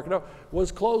the Embarcadero,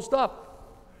 was closed up.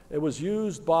 It was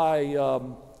used by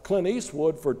Clint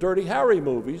Eastwood for Dirty Harry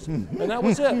movies, and that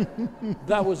was it.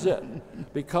 That was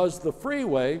it. Because the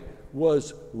freeway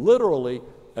was literally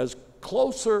as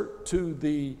closer to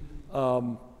the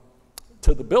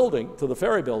building, to the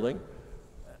ferry building,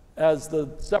 as the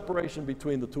separation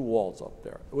between the two walls up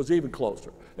there. It was even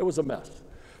closer. It was a mess.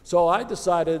 So I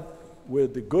decided,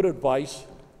 with the good advice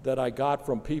that I got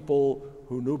from people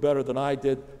who knew better than I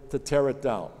did, to tear it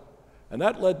down. And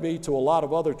that led me to a lot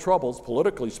of other troubles,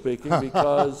 politically speaking,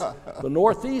 because the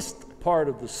northeast part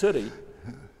of the city,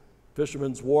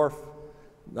 Fisherman's Wharf,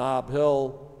 Nob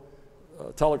Hill,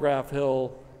 Telegraph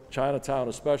Hill, Chinatown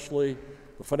especially,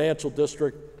 the financial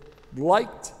district,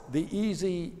 liked the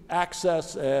easy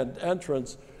access and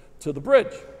entrance to the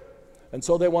bridge. And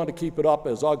so they wanted to keep it up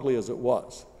as ugly as it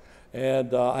was.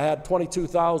 And I had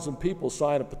 22,000 people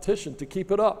sign a petition to keep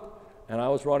it up. And I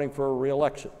was running for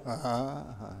re-election.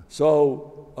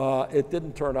 So it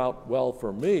didn't turn out well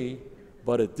for me,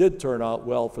 but it did turn out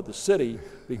well for the city,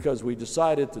 because we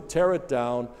decided to tear it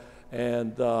down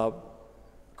and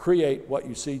create what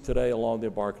you see today along the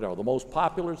Embarcadero, the most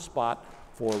popular spot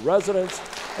for residents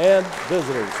and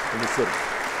visitors in the city.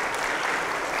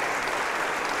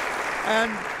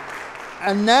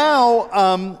 And now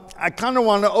I kind of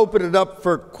want to open it up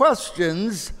for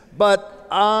questions, but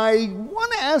I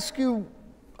want to ask you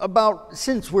about,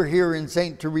 since we're here in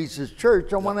St. Teresa's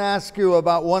Church, I want to ask you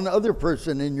about one other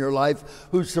person in your life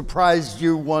who surprised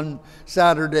you one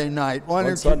Saturday night. Why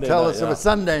don't you tell us about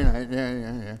Sunday night?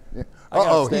 Yeah.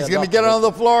 Uh-oh, he's going to get on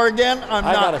the floor again?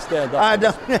 I got to stand up. I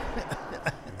don't.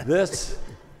 This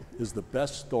is the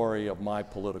best story of my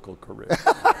political career.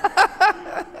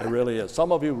 It really is.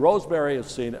 Some of you, Rosemary, has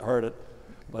seen it, heard it,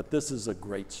 but this is a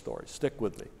great story. Stick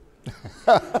with me.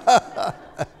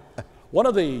 One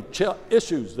of the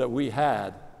issues that we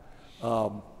had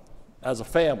as a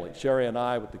family, Sherry and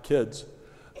I with the kids,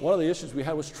 one of the issues we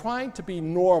had was trying to be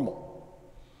normal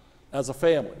as a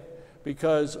family,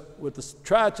 because with the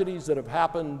tragedies that have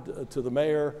happened to the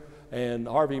mayor and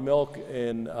Harvey Milk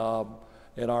in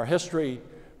our history,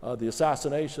 the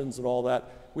assassinations and all that,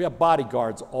 we have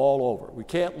bodyguards all over. We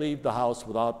can't leave the house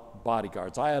without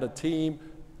bodyguards. I had a team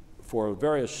for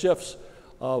various shifts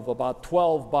of about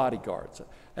 12 bodyguards.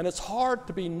 And it's hard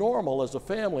to be normal as a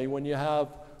family when you have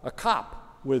a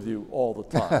cop with you all the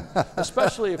time,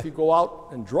 especially if you go out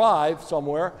and drive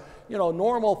somewhere. You know,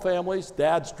 normal families,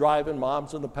 dad's driving,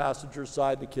 mom's on the passenger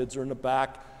side, the kids are in the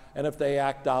back, and if they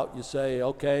act out, you say,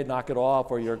 okay, knock it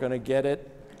off, or you're going to get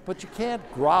it. But you can't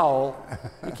growl.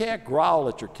 You can't growl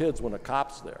at your kids when a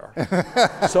cop's there.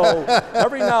 So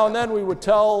every now and then we would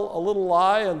tell a little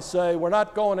lie and say, we're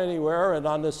not going anywhere. And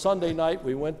on this Sunday night,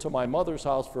 we went to my mother's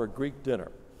house for a Greek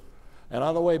dinner. And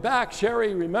on the way back,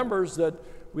 Sherry remembers that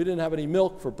we didn't have any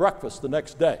milk for breakfast the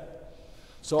next day.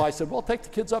 So I said, well, take the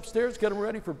kids upstairs, get them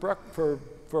ready for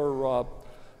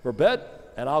bed,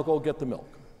 and I'll go get the milk.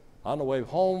 On the way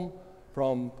home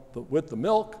with the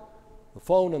milk, the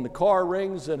phone in the car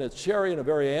rings, and it's Sherry in a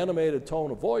very animated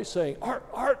tone of voice saying,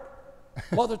 Art,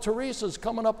 Mother Teresa's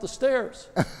coming up the stairs.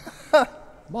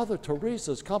 Mother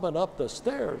Teresa's coming up the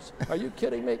stairs. Are you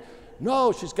kidding me?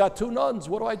 No, she's got 2 nuns.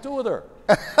 What do I do with her?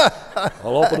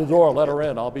 I'll open the door and let her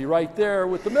in. I'll be right there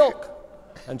with the milk.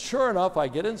 And sure enough, I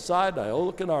get inside, I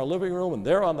look in our living room, and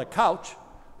there on the couch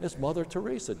is Mother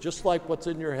Teresa, just like what's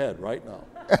in your head right now,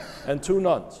 and 2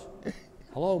 nuns.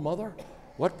 Hello, Mother.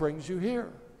 What brings you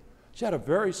here? She had a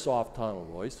very soft tone of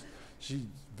voice. She's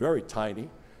very tiny,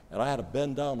 and I had to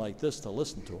bend down like this to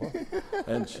listen to her.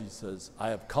 And she says, I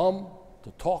have come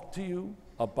to talk to you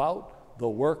about the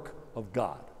work of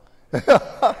God.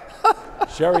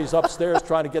 Sherry's upstairs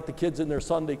trying to get the kids in their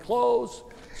Sunday clothes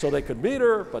so they could meet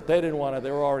her, but they didn't want to.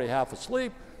 They were already half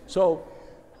asleep. So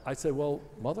I said, well,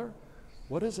 Mother,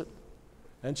 what is it?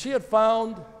 And she had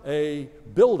found a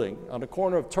building on the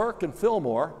corner of Turk and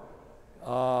Fillmore.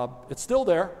 It's still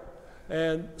there.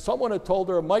 And someone had told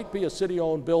her it might be a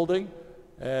city-owned building,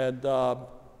 and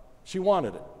she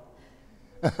wanted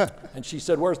it. And she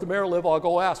said, where's the mayor live? I'll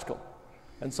go ask him.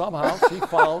 And somehow she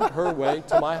found her way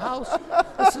to my house.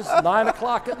 This is 9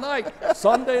 o'clock at night,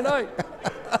 Sunday night.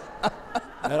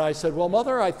 And I said, well,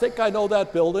 Mother, I think I know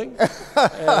that building,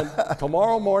 and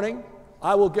tomorrow morning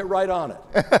I will get right on it.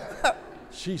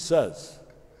 She says,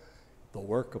 the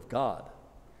work of God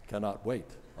cannot wait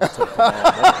until tomorrow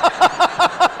morning.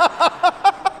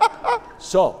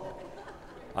 So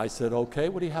I said, okay,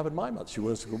 what do you have in mind, Mother? She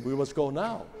was, we must go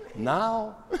now.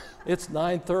 Now? It's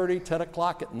 9:30, 10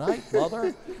 o'clock at night,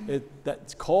 Mother.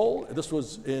 It's cold. This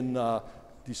was in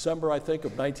December, I think,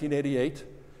 of 1988.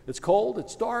 It's cold,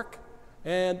 it's dark,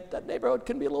 and that neighborhood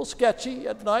can be a little sketchy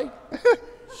at night.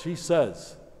 She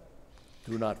says,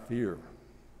 do not fear.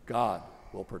 God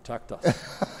will protect us.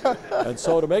 And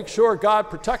so to make sure God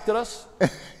protected us,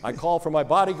 I called for my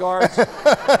bodyguards,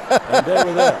 and they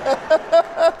were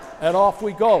there. And off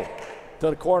we go to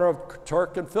the corner of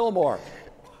Turk and Fillmore.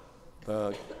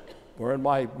 We're in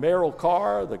my mayoral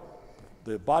car,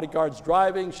 the bodyguard's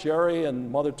driving, Sherry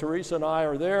and Mother Teresa and I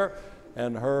are there,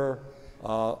 and her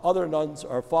other nuns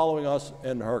are following us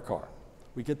in her car.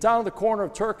 We get down to the corner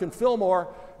of Turk and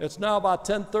Fillmore. It's now about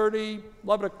 10:30,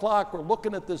 11 o'clock. We're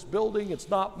looking at this building. It's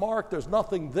not marked. There's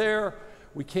nothing there.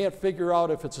 We can't figure out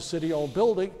if it's a city-owned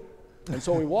building. And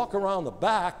so we walk around the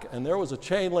back, and there was a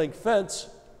chain-link fence,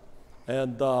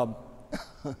 and there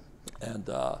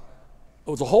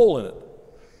was a hole in it.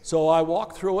 So I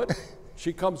walk through it.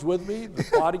 She comes with me, the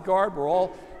bodyguard,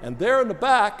 and there in the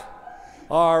back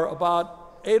are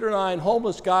about 8 or 9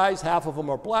 homeless guys. Half of them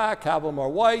are black, half of them are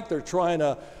white. They're trying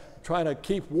to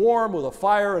keep warm with a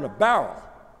fire in a barrel.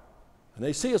 And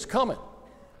they see us coming.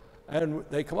 And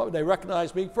they come up and they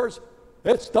recognize me first.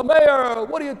 It's the mayor.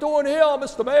 What are you doing here,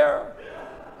 Mr. Mayor?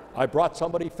 I brought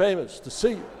somebody famous to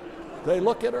see you. They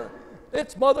look at her.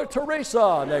 It's Mother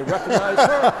Teresa. And they recognize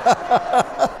her.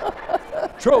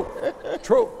 True,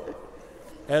 true.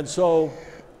 And so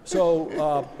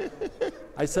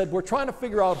I said, we're trying to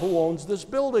figure out who owns this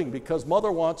building because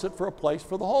Mother wants it for a place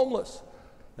for the homeless.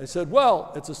 They said,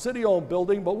 well, it's a city-owned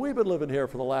building, but we've been living here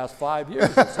for the last 5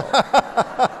 years or so.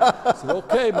 I said,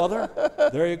 okay, Mother,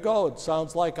 there you go. It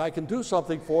sounds like I can do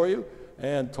something for you,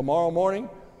 and tomorrow morning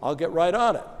I'll get right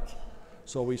on it.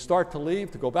 So we start to leave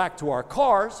to go back to our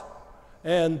cars,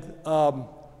 and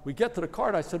we get to the car,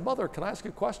 and I said, Mother, can I ask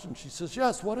you a question? She says,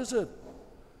 yes, what is it?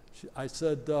 I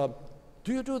said, do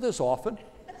you do this often?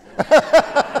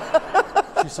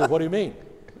 She said, what do you mean?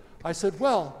 I said,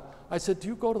 well, do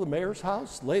you go to the mayor's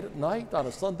house late at night on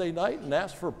a Sunday night and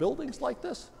ask for buildings like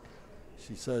this?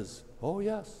 She says, oh,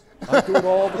 yes, I do it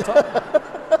all the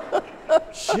time.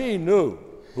 She knew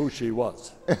who she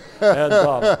was. And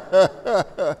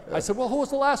I said, well, who was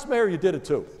the last mayor you did it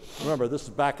to? Remember, this is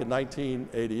back in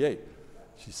 1988.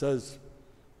 She says,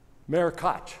 Mayor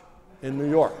Koch in New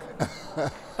York.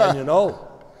 And you know,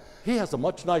 he has a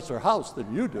much nicer house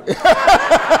than you do. Of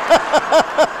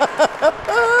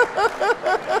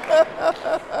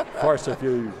course, if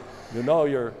you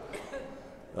know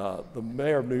the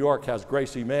mayor of New York has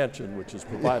Gracie Mansion, which is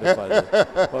provided by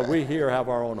but we here have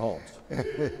our own homes.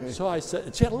 So I said,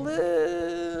 and she had a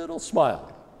little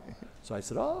smile. So I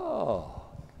said, oh,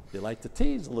 you like to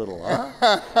tease a little, huh?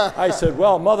 I said,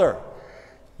 well, Mother,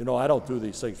 you know, I don't do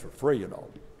these things for free, you know.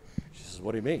 She says,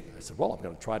 what do you mean? I said, well, I'm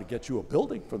going to try to get you a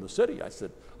building from the city. I said,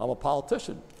 I'm a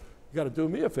politician. You got to do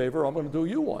me a favor. I'm going to do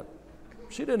you one.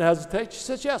 She didn't hesitate. She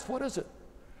says, yes, what is it?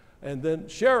 And then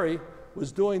Sherry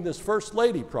was doing this First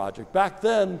Lady project. Back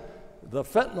then, the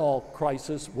fentanyl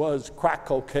crisis was crack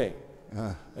cocaine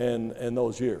in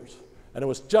those years. And it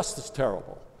was just as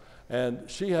terrible. And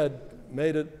she had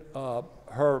made it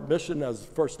her mission as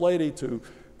First Lady to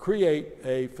create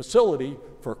a facility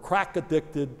for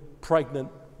crack-addicted pregnant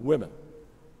women.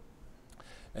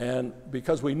 And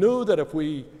because we knew that if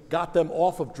we got them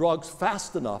off of drugs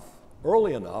fast enough,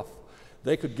 early enough,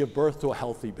 they could give birth to a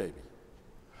healthy baby.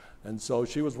 And so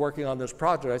she was working on this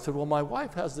project. I said, well, my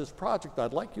wife has this project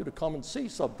I'd like you to come and see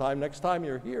sometime next time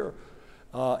you're here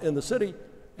in the city,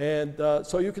 and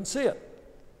so you can see it.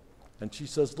 And she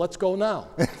says, let's go now.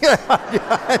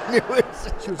 I knew it.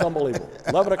 She was unbelievable.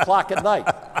 11 o'clock at night.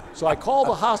 So I called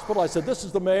the hospital. I said, this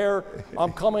is the mayor.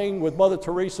 I'm coming with Mother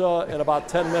Teresa in about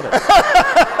 10 minutes.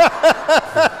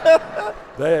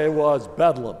 There was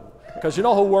bedlam. Because you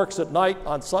know who works at night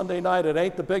on Sunday night? It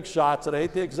ain't the big shots. It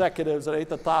ain't the executives. It ain't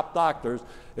the top doctors.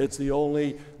 It's the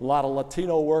only lot of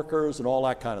Latino workers and all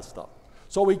that kind of stuff.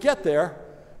 So we get there,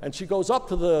 and she goes up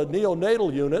to the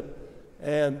neonatal unit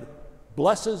and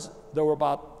blesses. There were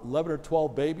about 11 or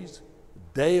 12 babies,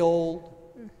 day old,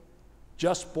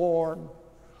 just born,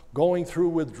 going through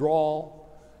withdrawal,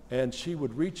 and she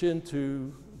would reach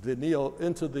into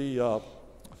the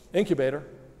incubator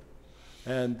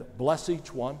and bless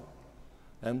each one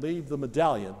and leave the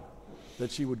medallion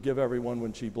that she would give everyone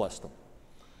when she blessed them.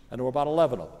 And there were about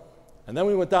 11 of them. And then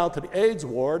we went down to the AIDS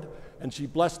ward, and she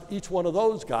blessed each one of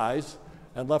those guys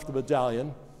and left the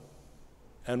medallion,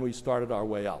 and we started our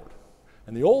way out.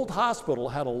 And the old hospital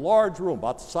had a large room,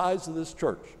 about the size of this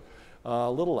church,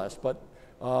 a little less, but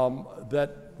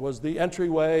that was the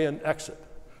entryway and exit.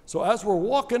 So as we're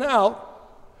walking out,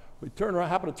 we turn around,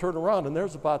 happen to turn around, and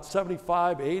there's about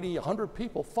 75, 80, 100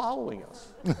 people following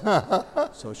us.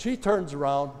 So she turns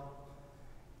around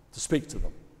to speak to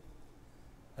them.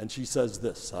 And she says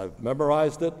this, I've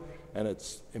memorized it, and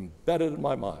it's embedded in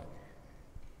my mind.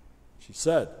 She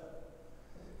said,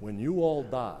 when you all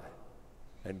die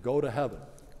and go to heaven,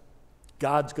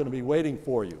 God's going to be waiting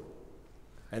for you,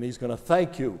 and he's going to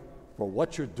thank you for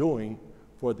what you're doing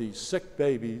for these sick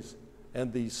babies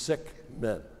and these sick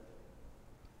men.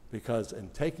 Because in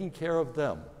taking care of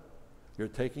them, you're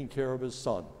taking care of his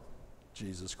son,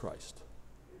 Jesus Christ.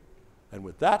 And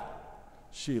with that,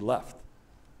 she left.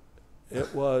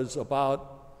 It was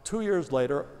about 2 years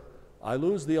later, I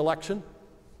lose the election,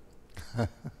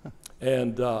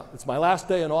 and it's my last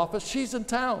day in office. She's in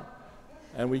town,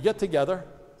 and we get together,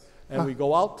 and we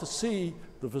go out to see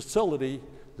the facility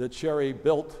that Sherry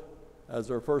built as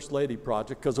her First Lady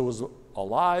project, because it was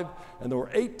alive, and there were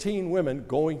 18 women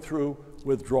going through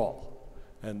withdrawal.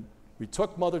 And we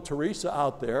took Mother Teresa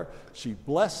out there. She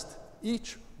blessed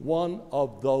each one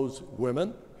of those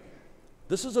women.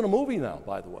 This isn't a movie now,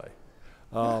 by the way.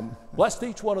 Blessed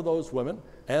each one of those women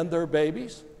and their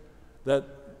babies,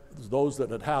 those that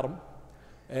had had them,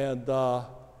 and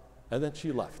then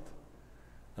she left.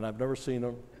 And I've never seen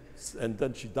her. And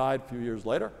then she died a few years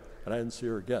later, and I didn't see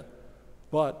her again.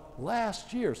 But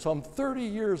last year, some 30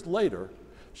 years later,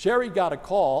 Sherry got a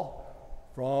call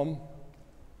from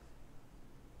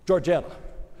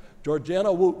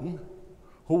Georgiana Wooten,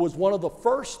 who was one of the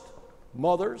first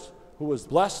mothers who was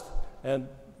blessed and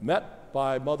met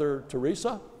by Mother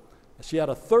Teresa. She had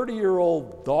a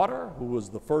 30-year-old daughter who was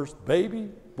the first baby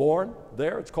born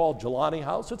there. It's called Jelani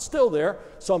House. It's still there.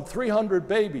 Some 300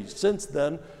 babies since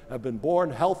then have been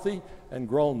born healthy and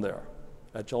grown there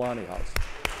at Jelani House.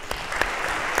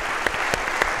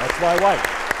 That's my wife.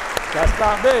 That's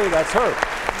not me, that's her.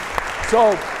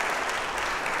 So,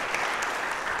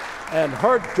 and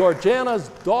her, Georgiana's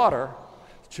daughter,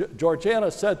 Georgiana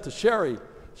said to Sherry,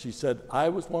 she said, I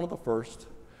was one of the first,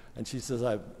 and she says,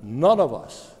 none of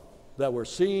us that were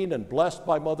seen and blessed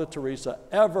by Mother Teresa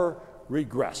ever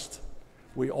regressed.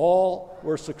 We all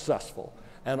were successful,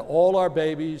 and all our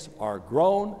babies are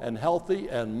grown and healthy,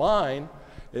 and mine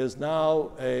is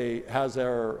now has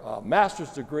her master's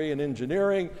degree in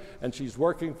engineering, and she's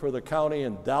working for the county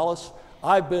in Dallas.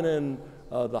 I've been in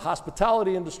the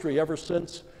hospitality industry ever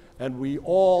since, and we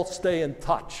all stay in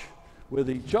touch with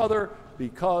each other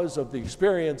because of the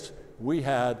experience we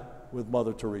had with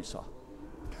Mother Teresa.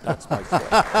 That's my story.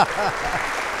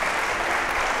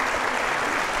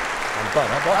 I'm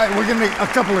done. All right, we're going to a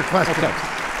couple of questions. Okay.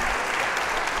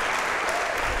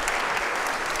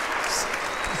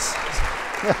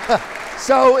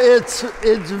 So it's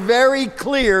very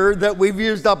clear that we've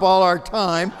used up all our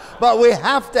time, but we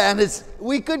have to, and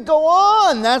we could go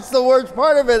on. That's the worst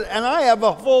part of it, and I have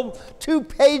a full 2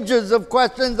 pages of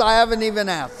questions I haven't even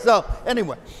asked. So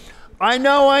anyway, I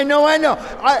know.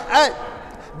 A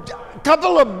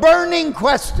couple of burning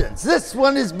questions. This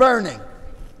one is burning.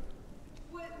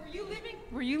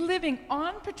 Were you living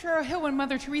on Potrero Hill when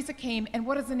Mother Teresa came, and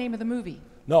what is the name of the movie?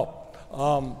 No.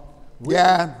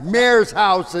 Yeah, Mayor's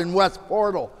house in West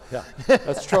Portal. Yeah,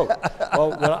 that's true.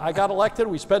 Well, when I got elected,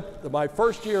 we spent my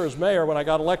first year as mayor. When I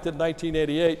got elected in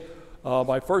 1988,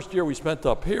 my first year we spent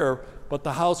up here, but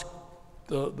the house,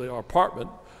 the apartment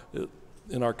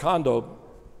in our condo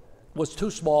was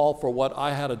too small for what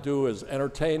I had to do as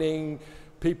entertaining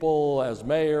people as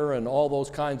mayor and all those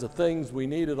kinds of things. We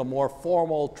needed a more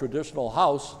formal, traditional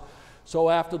house. So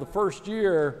after the first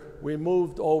year, we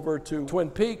moved over to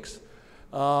Twin Peaks,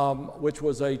 which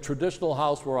was a traditional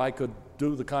house where I could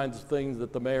do the kinds of things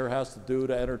that the mayor has to do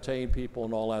to entertain people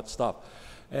and all that stuff.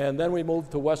 And then we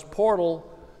moved to West Portal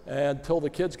until the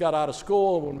kids got out of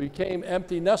school. And when we became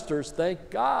empty nesters, thank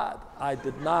God I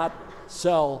did not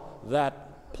sell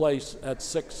that place at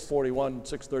 641,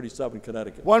 637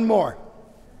 Connecticut. One more,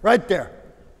 right there.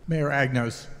 Mayor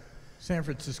Agnos, San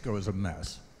Francisco is a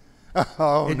mess.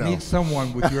 Oh, it no. needs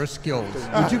someone with your skills.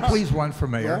 Would you please run for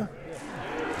mayor? Yeah.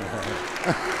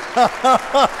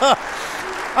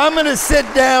 I'm going to sit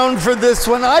down for this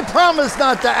one. I promise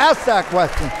not to ask that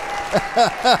question.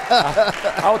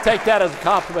 I will take that as a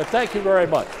compliment. Thank you very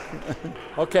much.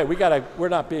 Okay, we're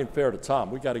not being fair to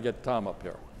Tom. We got to get Tom up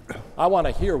here. I want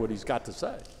to hear what he's got to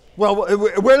say. Well,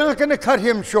 we're not going to cut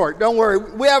him short. Don't worry.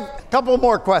 We have a couple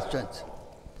more questions.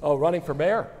 Oh, running for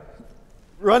mayor?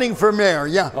 Running for mayor,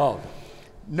 yeah. Oh.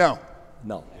 No.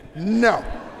 No. No.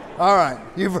 All right.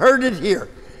 You've heard it here.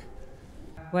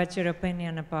 What's your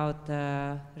opinion about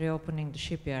reopening the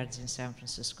shipyards in San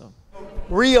Francisco?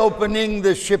 reopening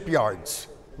the shipyards.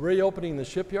 Reopening the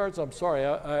shipyards? I'm sorry,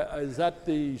 is that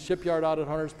the shipyard out at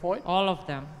Hunters Point? All of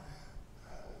them.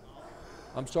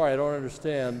 I'm sorry, I don't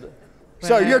understand.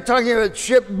 So you're talking about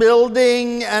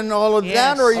shipbuilding and all of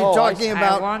that, or are you talking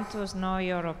about? I want to know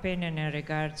your opinion in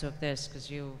regards of this, because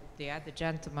the other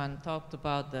gentleman talked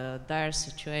about the dire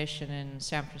situation in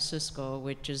San Francisco,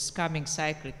 which is coming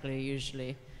cyclically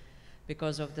usually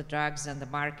because of the drugs and the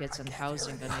markets and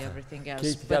housing and everything else.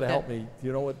 Keith, you gotta help me. Do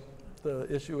you know what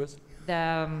the issue is?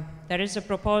 There is a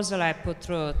proposal I put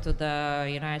through to the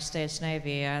United States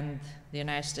Navy and the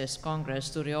United States Congress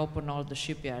to reopen all the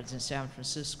shipyards in San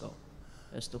Francisco,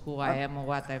 as to who I am and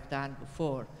what I've done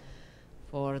before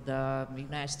for the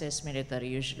United States military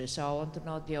usually. So I want to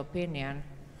know the opinion.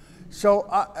 So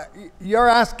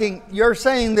you're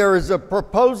saying there is a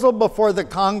proposal before the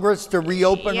Congress to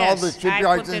reopen all the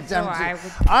shipyards in San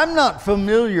Francisco? I'm not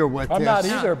familiar with this. I'm not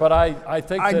either, but I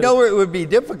think I know it would be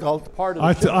difficult. Part of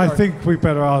I think we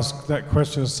better ask that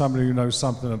question to somebody who knows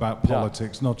something about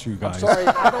politics, not you guys. I'm sorry,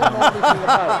 I don't know anything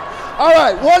about it. All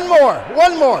right, one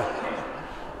more.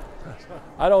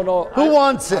 I don't know. Who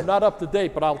wants it? I'm not up to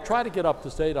date, but I'll try to get up to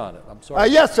date on it. I'm sorry.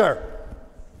 Yes, sir.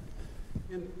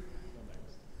 In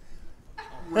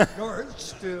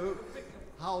regards to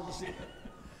housing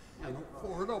and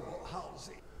affordable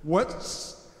housing,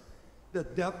 what's the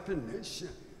definition,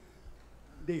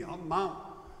 the amount?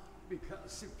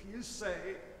 Because if you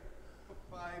say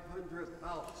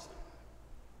 500,000,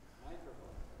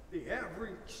 the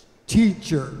average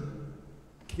teacher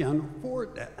can't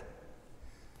afford that.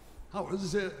 How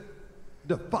is it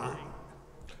defined?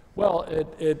 Well,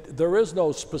 there is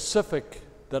no specific,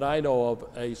 that I know of,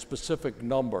 a specific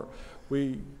number.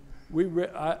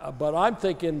 But I'm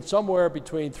thinking somewhere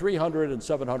between 300 and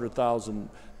 700,000,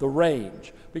 the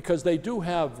range, because they do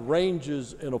have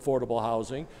ranges in affordable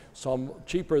housing, some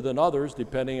cheaper than others,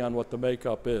 depending on what the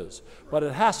makeup is. But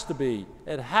it has to be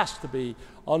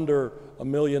under $1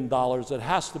 million. It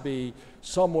has to be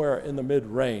somewhere in the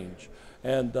mid-range.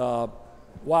 And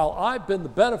while I've been the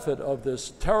benefit of this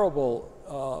terrible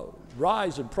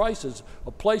rise in prices,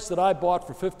 a place that I bought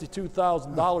for $52,000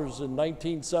 in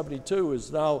 1972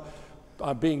 is now,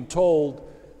 I'm being told,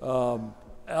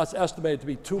 estimated to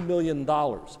be $2 million.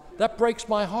 That breaks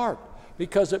my heart,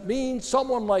 because it means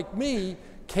someone like me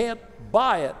can't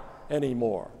buy it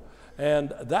anymore.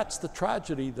 And that's the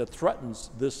tragedy that threatens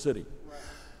this city.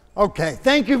 Okay,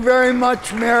 thank you very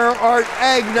much, Mayor Art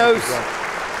Agnos.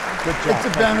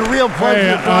 It's been a real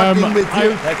pleasure talking with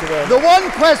you. Thank you very much. The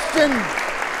one question,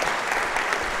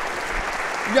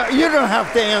 you don't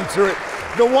have to answer it.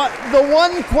 The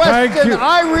one question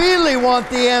I really want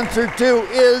the answer to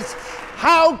is,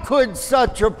 how could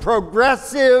such a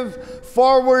progressive,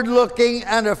 forward-looking,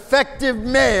 and effective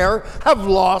mayor have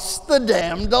lost the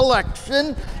damned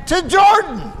election to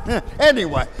Jordan?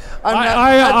 Anyway,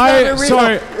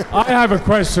 sorry, I have a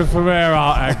question for Mayor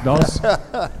Art Agnos.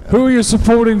 Who are you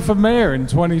supporting for mayor in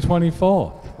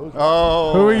 2024?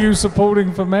 Oh. Who are you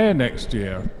supporting for mayor next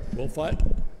year? We'll fight.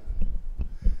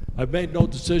 I've made no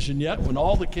decision yet. When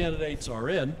all the candidates are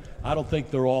in, I don't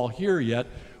think they're all here yet,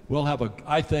 we'll have,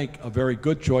 I think, a very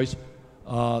good choice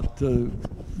to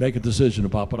make a decision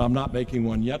about, but I'm not making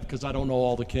one yet because I don't know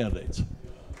all the candidates.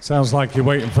 Sounds like you're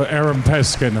waiting for Aaron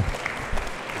Peskin.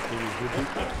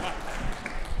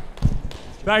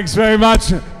 Thanks very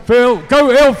much, Phil.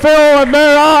 Go Phil and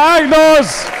Mayor Art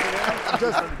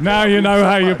Agnos! Now you know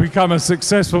how you become a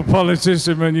successful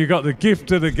politician when you got the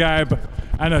gift of the gab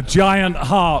and a giant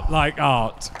heart like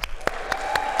Art.